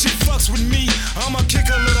 If she fucks with me, I'ma kick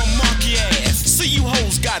her little monkey ass. See, you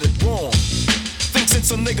hoes got it wrong. Think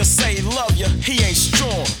since a nigga say love ya, he ain't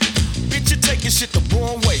strong. Bitch, you take your shit the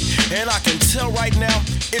wrong way. And I can tell right now,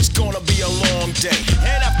 it's gonna be a long day.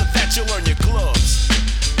 And after that, you'll learn your gloves.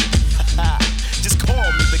 Just call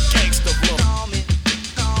me the gangster of love.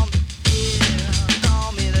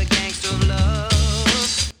 Call me the gangster of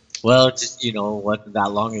love. Well, just, wasn't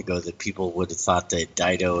that long ago that people would have thought that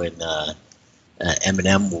Dido and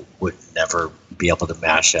Eminem would never be able to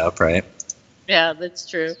mash up, right? Yeah, that's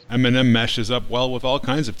true. Eminem meshes up well with all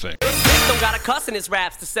kinds of things. Don't got a cuss in his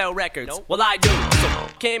raps to sell records. Nope. Well, I do. So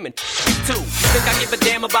him and too. Think I give a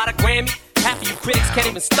damn about a Grammy? Half of you critics can't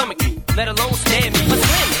even stomach me, let alone stand me. But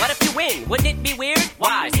win, what if you win? Wouldn't it be weird?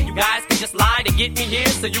 Why? So you guys can just lie to get me here,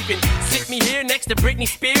 so you can sit me here next to Britney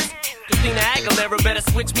Spears? Christina Aguilera better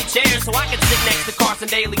switch me chairs so I can sit next to Carson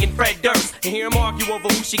Daly and Fred Durst and hear them argue over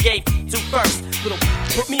who she gave to first. Little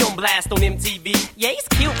put me on blast on MTV. Yeah, he's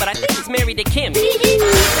cute, but I think he's married to Kim. And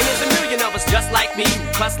there's a million of us just like me,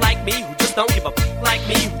 who cuss like me, who just don't give a like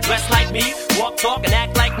me, who dress like me, walk, talk, and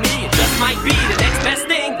act like me. It just might be the next best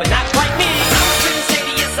thing, but not quite me. I'm Slim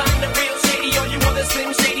Shady, yes, I'm the real Shady. All you other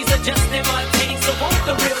Slim Shadys are just imitating. So won't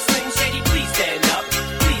the real Slim Shady please stand up?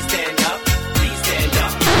 Please stand up. Please stand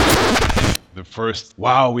up. The first,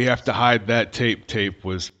 wow, we have to hide that tape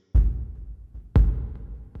was...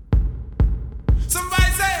 Somebody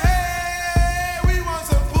say, hey, we want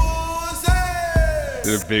some pussy.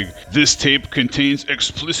 The big, this tape contains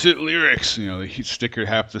explicit lyrics. The heat sticker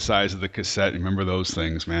half the size of the cassette. Remember those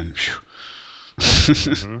things, man.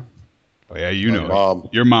 Mm-hmm. Oh, yeah,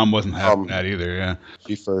 your mom wasn't having that either, yeah.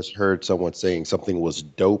 She first heard someone saying something was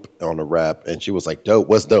dope on a rap, and she was like, dope?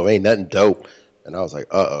 What's dope? Ain't nothing dope. And I was like,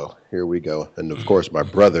 uh-oh, here we go. And, of course, my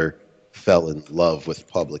brother fell in love with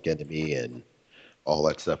Public Enemy and all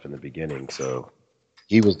that stuff in the beginning, so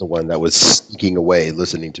he was the one that was sneaking away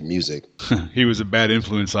listening to music. He was a bad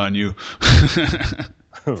influence on you.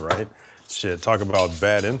 Right? Shit, talk about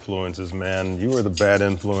bad influences, man. You were the bad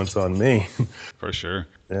influence on me. For sure.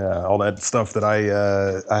 Yeah, all that stuff that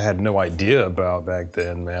I had no idea about back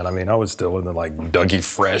then, man. I mean, I was still into like Dougie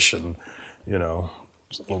Fresh and,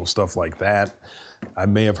 little stuff like that. I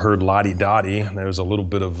may have heard Lottie Dottie. There's a little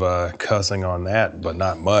bit of cussing on that, but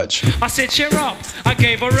not much. I said, cheer up. I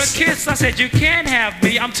gave her a kiss. I said, you can't have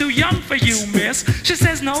me. I'm too young for you, miss. She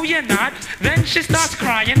says, no, you're not. Then she starts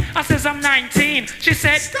crying. I says, I'm 19. She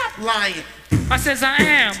said, stop lying. I says, I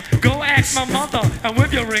am. Go ask my mother. And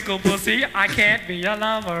with your wrinkled pussy, I can't be your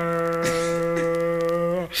lover.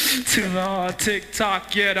 To the hard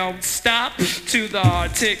tick-tock, you don't stop. To the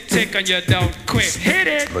hard tick-tick, and you don't quit. Hit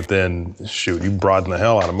it. But then, shoot, you broadened the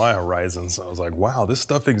hell out of my horizons. I was like, wow, this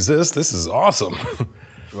stuff exists. This is awesome.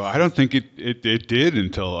 Well, I don't think it did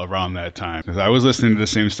until around that time, because I was listening to the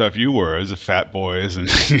same stuff you were, as the Fat Boys and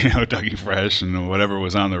Dougie Fresh and whatever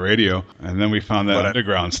was on the radio, and then we found that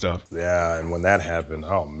underground stuff. Yeah, and when that happened,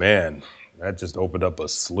 oh man, that just opened up a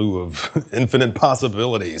slew of infinite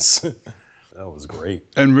possibilities. That was great.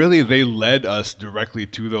 And really, they led us directly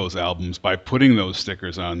to those albums by putting those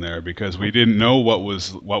stickers on there, because we didn't know what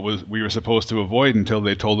was we were supposed to avoid until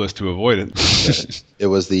they told us to avoid it. It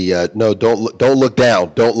was the no, don't look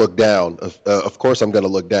down, don't look down. Of course, I'm going to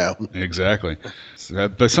look down. Exactly.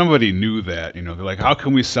 But somebody knew that, they're like, how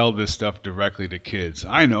can we sell this stuff directly to kids?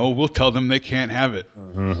 I know, we'll tell them they can't have it.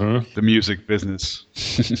 Mm-hmm. The music business.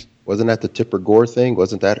 Wasn't that the Tipper Gore thing?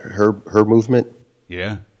 Wasn't that her movement?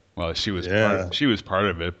 Yeah. Well, she was part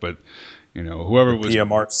of it, but whoever was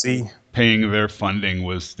PMRC paying their funding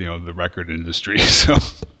was the record industry. So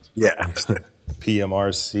yeah,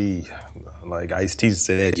 PMRC, like Ice-T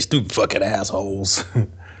said, you stupid fucking assholes.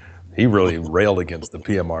 He really railed against the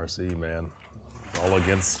PMRC, man.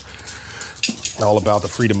 All about the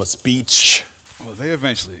freedom of speech. Well, they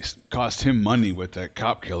eventually cost him money with that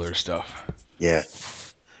cop killer stuff. Yeah,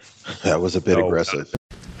 that was a bit aggressive.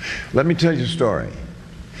 Let me tell you a story.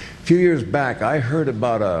 A few years back, I heard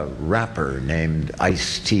about a rapper named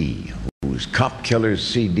Ice-T, whose Cop Killer's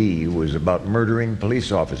CD was about murdering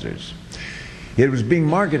police officers. It was being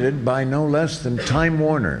marketed by no less than Time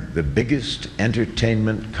Warner, the biggest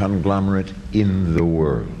entertainment conglomerate in the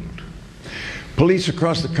world. Police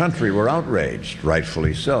across the country were outraged,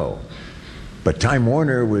 rightfully so. But Time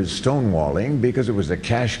Warner was stonewalling because it was a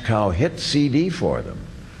cash cow hit CD for them.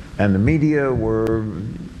 And the media were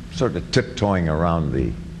sort of tiptoeing around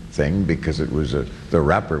the thing because the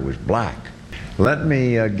rapper was black. Let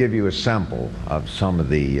me give you a sample of some of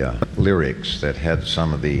the lyrics that had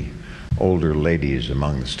some of the older ladies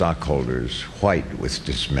among the stockholders white with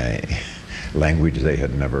dismay, language they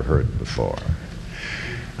had never heard before.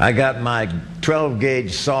 I got my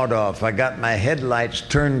 12-gauge sawed off. I got my headlights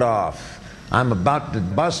turned off. I'm about to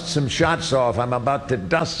bust some shots off. I'm about to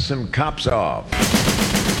dust some cops off.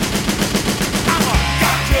 I'm a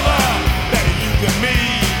cop killer, better you than me.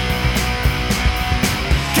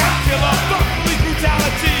 Cop killer, fuck police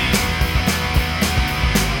brutality.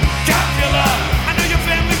 Cop killer, I know your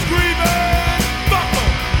family's grieving. Fuck 'em.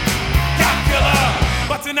 Cop killer,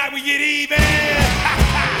 but tonight we get even.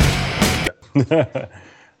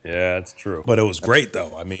 Yeah, it's true. But it was great,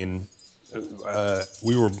 though. I mean,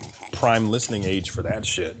 we were prime listening age for that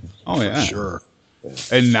shit. Oh, yeah. For sure.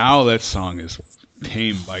 And now that song is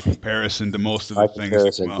tame by comparison to most of the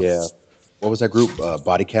things. Yeah. What was that group?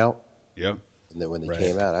 Body Count? Yep. And then when they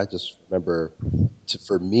came out, I just remember,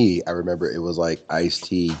 for me, I remember it was like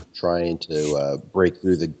Ice-T trying to break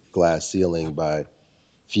through the glass ceiling by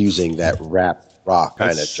fusing that rap rock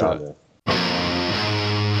kind of genre.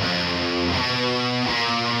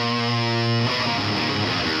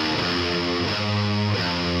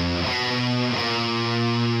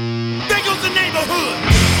 There goes the neighborhood.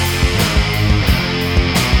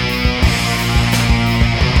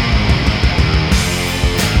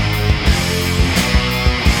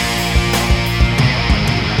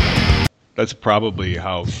 That's probably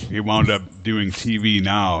how he wound up doing TV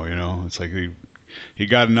now, It's like he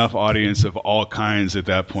got enough audience of all kinds at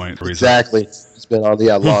that point. Exactly. He's been on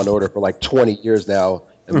the Law and Order for like 20 years now,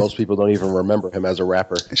 and most people don't even remember him as a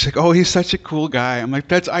rapper. It's like, oh, he's such a cool guy. I'm like,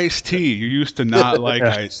 that's Ice-T. You used to not like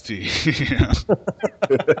Ice-T.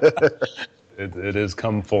 It has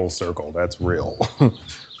come full circle. That's real.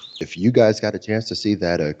 If you guys got a chance to see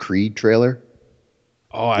that Creed trailer.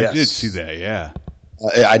 Oh, I did see that, yeah.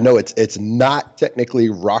 I know it's not technically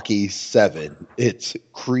Rocky 7, it's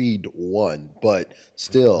Creed 1, but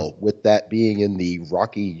still, with that being in the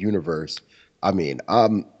Rocky universe, I mean,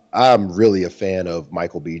 I'm really a fan of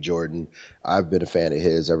Michael B. Jordan. I've been a fan of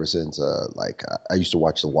his ever since I used to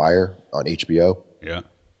watch The Wire on HBO. Yeah,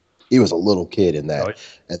 he was a little kid in that,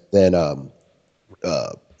 and then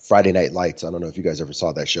Friday Night Lights. I don't know if you guys ever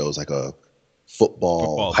saw that show. It was like a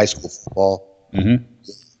football. High school football. Mm-hmm.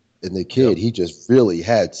 And the kid, he just really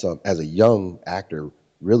had as a young actor,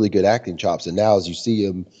 really good acting chops. And now as you see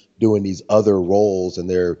him doing these other roles, and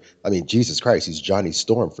Jesus Christ, he's Johnny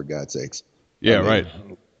Storm, for God's sakes. Yeah, right.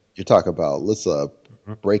 You're talking about, let's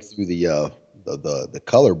break through the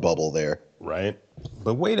color bubble there. Right.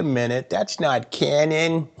 But wait a minute, that's not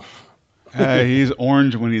canon. He's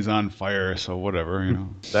orange when he's on fire, so whatever, you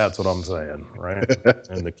know. That's what I'm saying, right?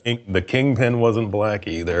 And the Kingpin wasn't black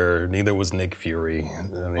either. Neither was Nick Fury.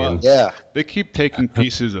 They keep taking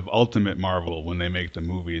pieces of Ultimate Marvel when they make the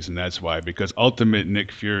movies, and that's why. Because Ultimate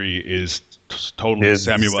Nick Fury is totally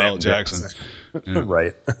Samuel L. Jackson. You know?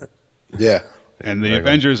 Right. Yeah. And the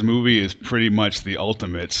Avengers movie is pretty much the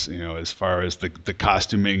Ultimates, you know, as far as the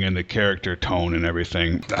costuming and the character tone and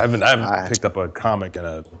everything. I haven't picked up a comic in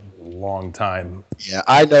a long time. Yeah,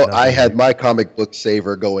 I know. I had my comic book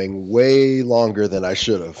saver going way longer than I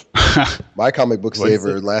should have. My comic book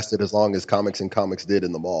saver lasted as long as Comics and Comics did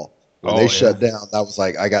in the mall. When they shut down, I was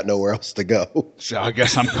like, I got nowhere else to go. So I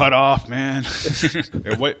guess I'm cut off, man.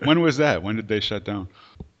 When was that? When did they shut down?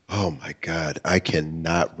 Oh my God, I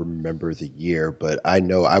cannot remember the year, but I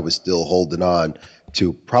know I was still holding on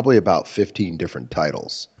to probably about 15 different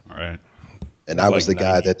titles. All right. And I was the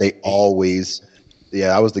guy that they always...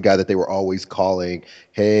 Yeah, I was the guy that they were always calling,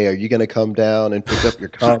 hey, are you going to come down and pick up your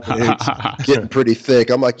comics? Getting pretty thick.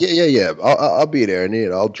 I'm like, yeah. I'll be there.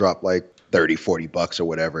 And, I'll drop like $30-$40 or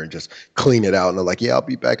whatever and just clean it out. And they're like, yeah, I'll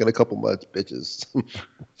be back in a couple months, bitches.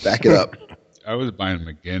 Back it up. I was buying them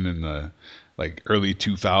again in the early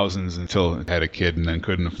 2000s until I had a kid and then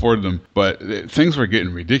couldn't afford them. But things were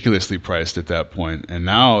getting ridiculously priced at that point. And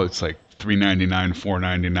now it's like $3.99,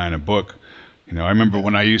 $4.99 a book. You know, I remember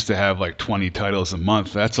when I used to have like 20 titles a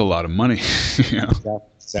month. That's a lot of money. You know?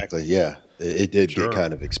 Exactly. Yeah, it did get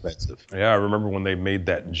kind of expensive. Yeah, I remember when they made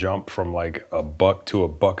that jump from like $1 to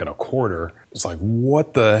 $1.25. It's like,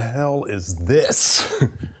 what the hell is this?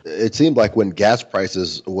 It seemed like when gas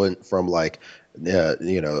prices went from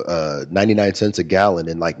 99 cents a gallon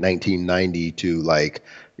in like 1990 to like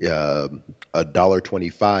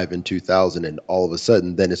 $1.25 in 2000, and all of a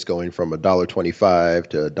sudden then it's going from $1.25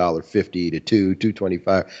 to $1.50 to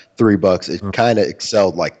 $2.25, $3. It kind of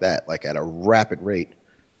excelled like that, like at a rapid rate.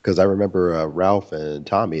 Because I remember Ralph and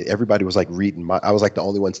Tommy, everybody was like reading I was like the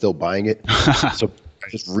only one still buying it. So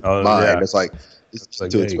just read mine. Yeah. It's like, it's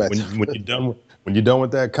too expensive. When you're done with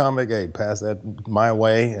that comic, hey, pass that my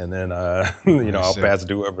way, and then I'll pass it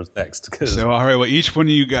to whoever's next. So all right, well, each one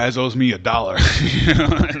of you guys owes me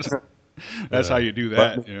 $1. That's how you do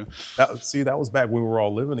that. That was back when we were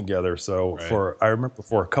all living together. So I remember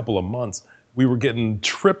for a couple of months we were getting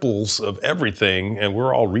triples of everything, and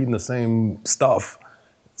we're all reading the same stuff.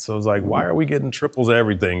 So it's like, why are we getting triples of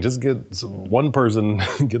everything? Just get one person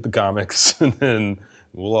get the comics, and then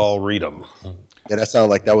we'll all read them. Yeah, that sounded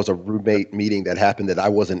like that was a roommate meeting that happened that I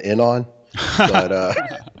wasn't in on. But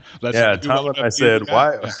Tom and I said,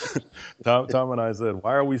 why? Tom and I said,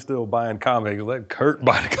 why are we still buying comics? Let Kurt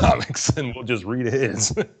buy the comics, and we'll just read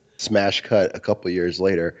his. Smash cut. A couple of years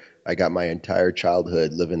later, I got my entire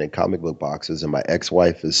childhood living in comic book boxes, and my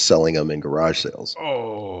ex-wife is selling them in garage sales.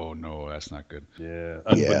 Oh no, that's not good. Yeah,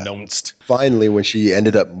 unbeknownst. Yeah. Finally, when she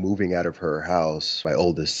ended up moving out of her house, my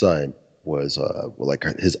oldest son was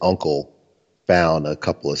his uncle found a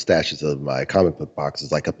couple of stashes of my comic book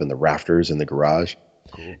boxes like up in the rafters in the garage.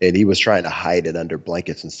 Cool. And he was trying to hide it under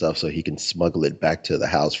blankets and stuff so he can smuggle it back to the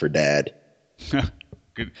house for Dad.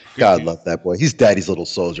 Good God, love that boy. He's Daddy's little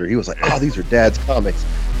soldier. He was like, oh, these are Dad's comics.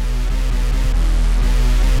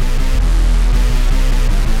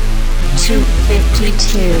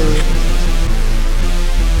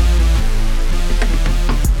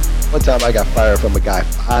 One time I got fired from a guy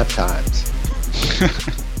 5 times.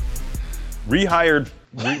 Rehired.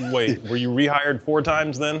 Wait, were you rehired 4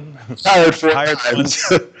 times then? Hired 4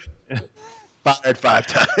 times. Fired 5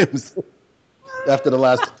 times. After the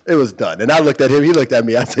last, it was done. And I looked at him. He looked at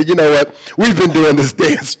me. I said, you know what? We've been doing this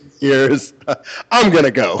dance for years. I'm going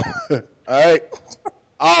to go. All right?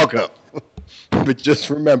 I'll go. But just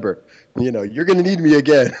remember, you're going to need me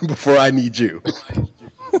again before I need you.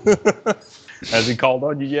 Has he called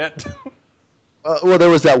on you yet? Well, there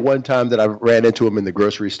was that one time that I ran into him in the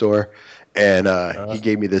grocery store, and he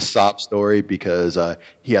gave me this sob story because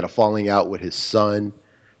he had a falling out with his son,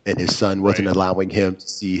 and his son wasn't allowing him to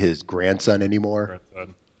see his grandson anymore.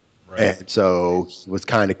 And so he was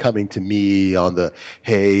kind of coming to me on the,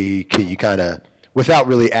 hey, can you kind of, without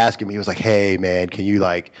really asking me, he was like, hey, man, can you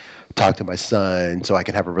talk to my son so I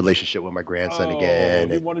can have a relationship with my grandson again?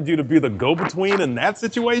 He wanted you to be the go-between in that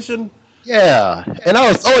situation? Yeah. And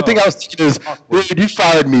the only thing I was thinking is, dude, you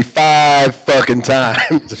fired me 5 fucking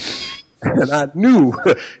times. And I knew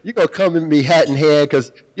you're going to come at me hat in hand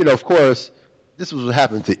because, of course, this was what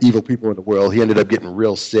happened to evil people in the world. He ended up getting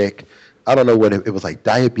real sick. I don't know what it was, like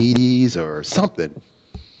diabetes or something.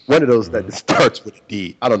 One of those that starts with a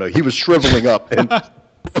D. I don't know. He was shriveling up and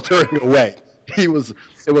turning away. It was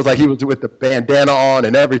like he was with the bandana on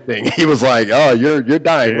and everything. He was like, "Oh, you're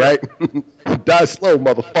dying, right? Die slow,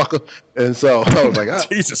 motherfucker." And so I was like, "Oh,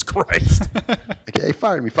 Jesus Christ!" Okay, he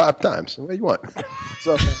fired me 5 times. What do you want?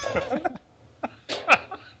 So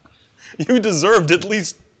you deserved at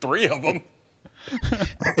least 3 of them.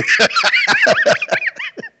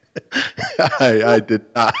 I did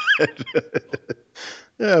not.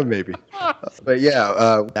 Yeah, maybe. But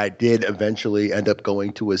yeah, I did eventually end up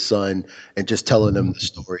going to his son and just telling him the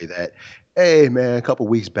story that, hey, man, a couple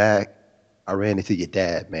weeks back, I ran into your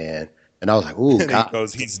dad, man. And I was like, ooh, God. He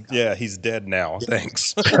goes, he's dead now.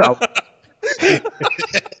 Thanks. No.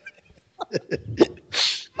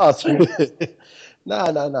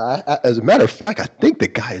 As a matter of fact, I think the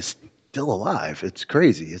guy is still alive. It's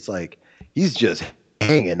crazy. It's like he's just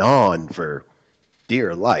hanging on for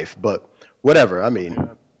dear life. But whatever. I mean,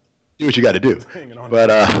 do what you got to do. But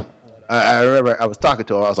I remember I was talking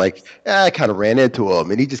to him. I was like, I kind of ran into him,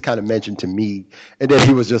 and he just kind of mentioned to me, and then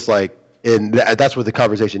he was just like, and that's where the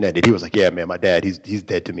conversation ended. He was like, yeah, man, my dad, he's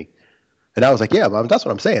dead to me. And I was like, yeah, Mom, that's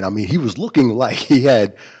what I'm saying. I mean, he was looking like he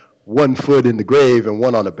had 1 foot in the grave and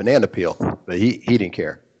 1 on a banana peel, but he didn't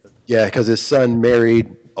care. Yeah, because his son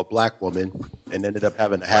married a black woman and ended up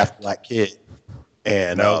having a half-black kid.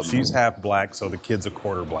 And no, she's half black, so the kid's a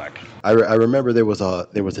quarter black. I remember there was a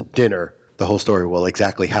dinner. The whole story. Well,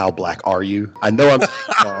 exactly how black are you? I know I'm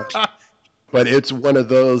wrong, but it's one of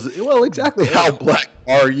those. Well, exactly how black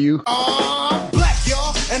are you? I'm black,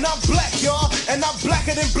 y'all, and I'm black, y'all, and I'm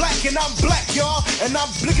blacker than black, and I'm black, y'all, and I'm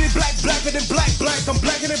blickety black, blacker than black. I'm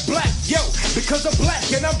blacker than black, yo, because I'm black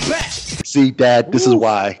and I'm back. See, Dad, this is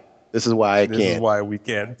why. This is why This is why we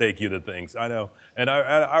can't take you to things. I know. And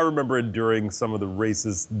I remember enduring some of the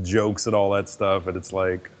racist jokes and all that stuff. And it's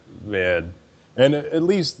like, man. And at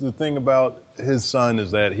least the thing about his son is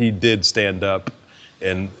that he did stand up.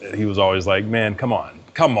 And he was always like, man, come on.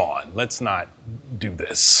 Let's not do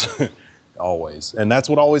this. Always. And that's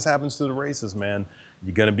what always happens to the racists, man.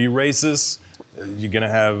 You're going to be racist. You're going to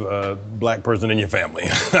have a black person in your family.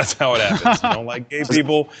 That's how it happens. You don't like gay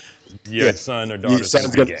people. Your son or daughter's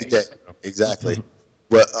going to be gay. Exactly.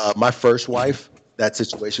 Well, my first wife, that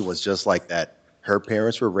situation was just like that. Her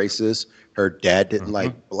parents were racist. Her dad didn't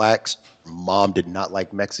like blacks. Mom did not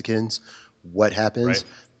like Mexicans. What happens? Right.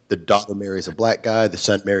 The daughter marries a black guy. The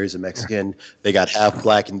son marries a Mexican. They got half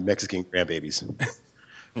black and Mexican grandbabies.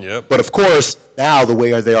 Yep. But of course, now the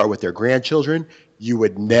way they are with their grandchildren, you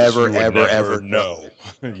would never know.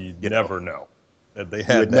 You never know. They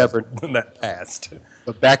had that past.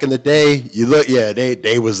 But back in the day, you look,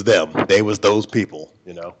 they was them. They was those people,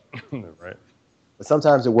 Right. But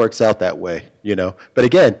sometimes it works out that way, But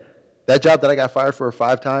again, that job that I got fired for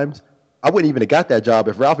 5 times, I wouldn't even have got that job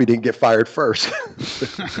if Ralphie didn't get fired first.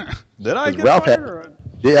 Did I get fired?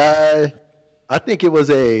 Yeah, I think it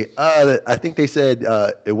was I think they said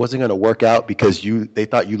it wasn't going to work out because they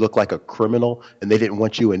thought you looked like a criminal and they didn't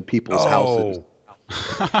want you in people's houses.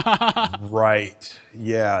 Right.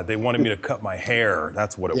 Yeah, they wanted me to cut my hair.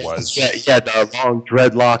 That's what it was. Yeah, you had the long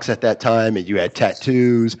dreadlocks at that time, and you had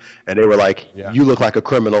tattoos, and they were like, "You look like a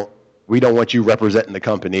criminal. We don't want you representing the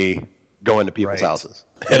company going to people's houses."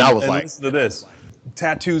 And I was like, "Listen to this: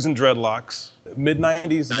 tattoos and dreadlocks, mid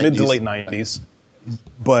 '90s, mid to late '90s."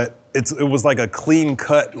 But it was like a clean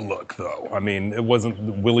cut look, though. I mean, it wasn't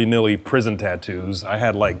willy nilly prison tattoos. I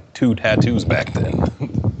had like 2 tattoos back then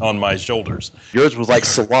on my shoulders. Yours was like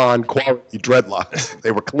salon quality dreadlocks.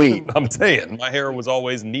 They were clean. I'm saying, my hair was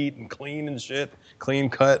always neat and clean and shit,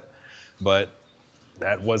 clean cut, but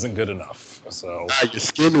that wasn't good enough. So your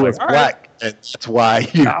skin was black, and that's why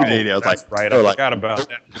you. I was like, right. I forgot about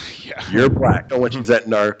that. Yeah. You're black. Don't want you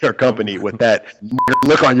setting our company with that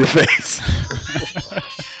look on your face.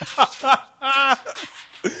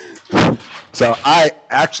 So I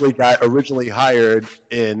actually got originally hired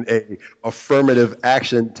in a affirmative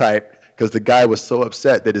action type because the guy was so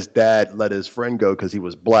upset that his dad let his friend go because he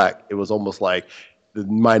was black. It was almost like,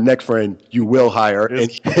 my next friend you will hire,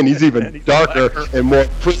 and he's even darker and more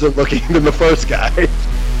prison looking than the first guy. 252.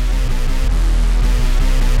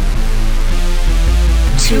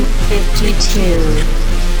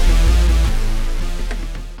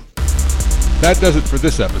 That does it for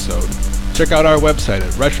this episode. Check out our website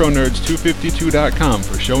at retronerds252.com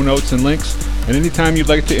for show notes and links, and anytime you'd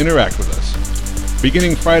like to interact with us.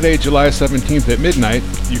 Beginning Friday, July 17th at midnight,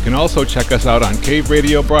 you can also check us out on Cave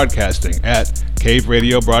Radio Broadcasting at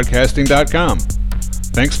caveradiobroadcasting.com.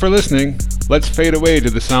 Thanks for listening. Let's fade away to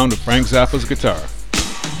the sound of Frank Zappa's guitar.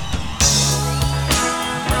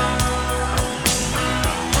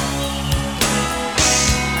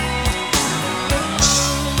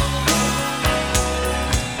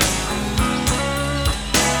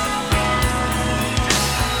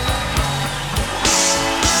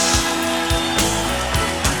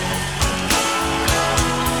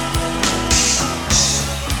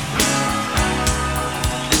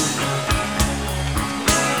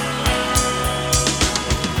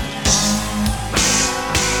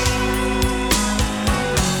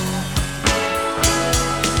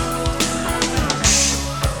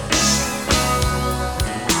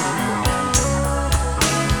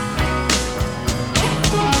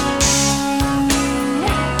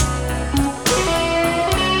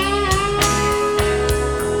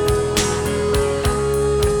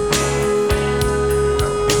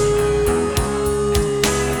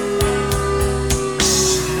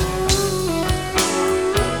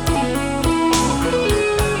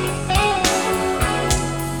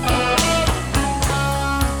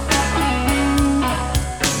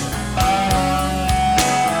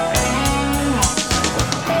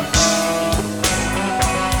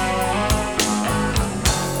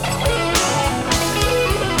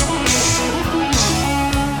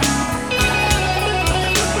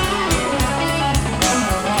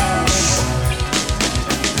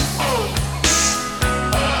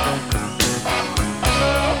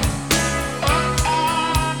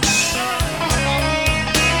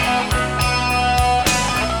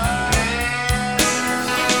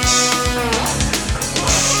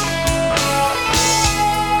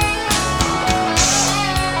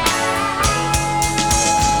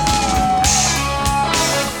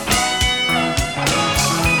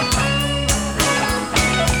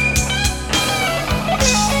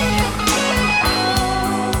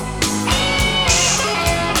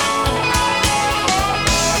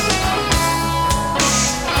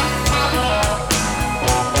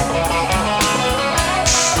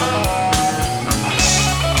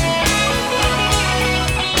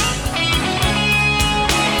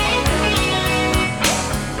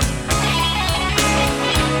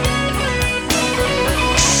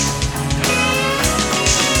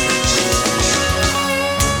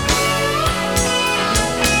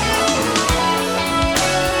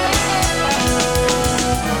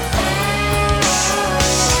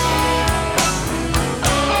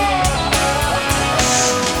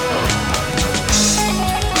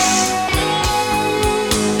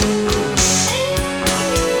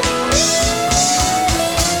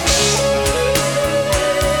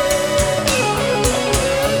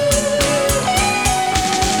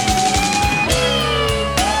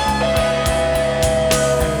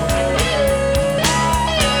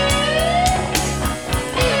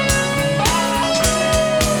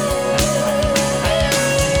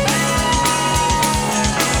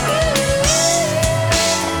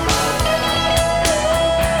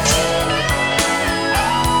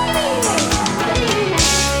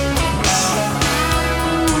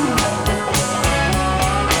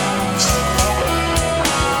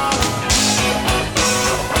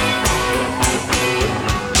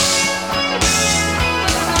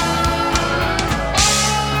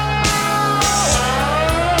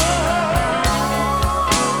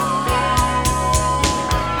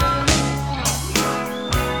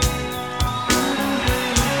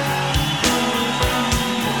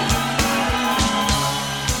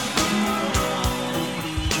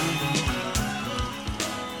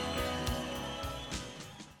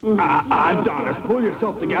 Adonis, pull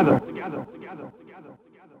yourself together.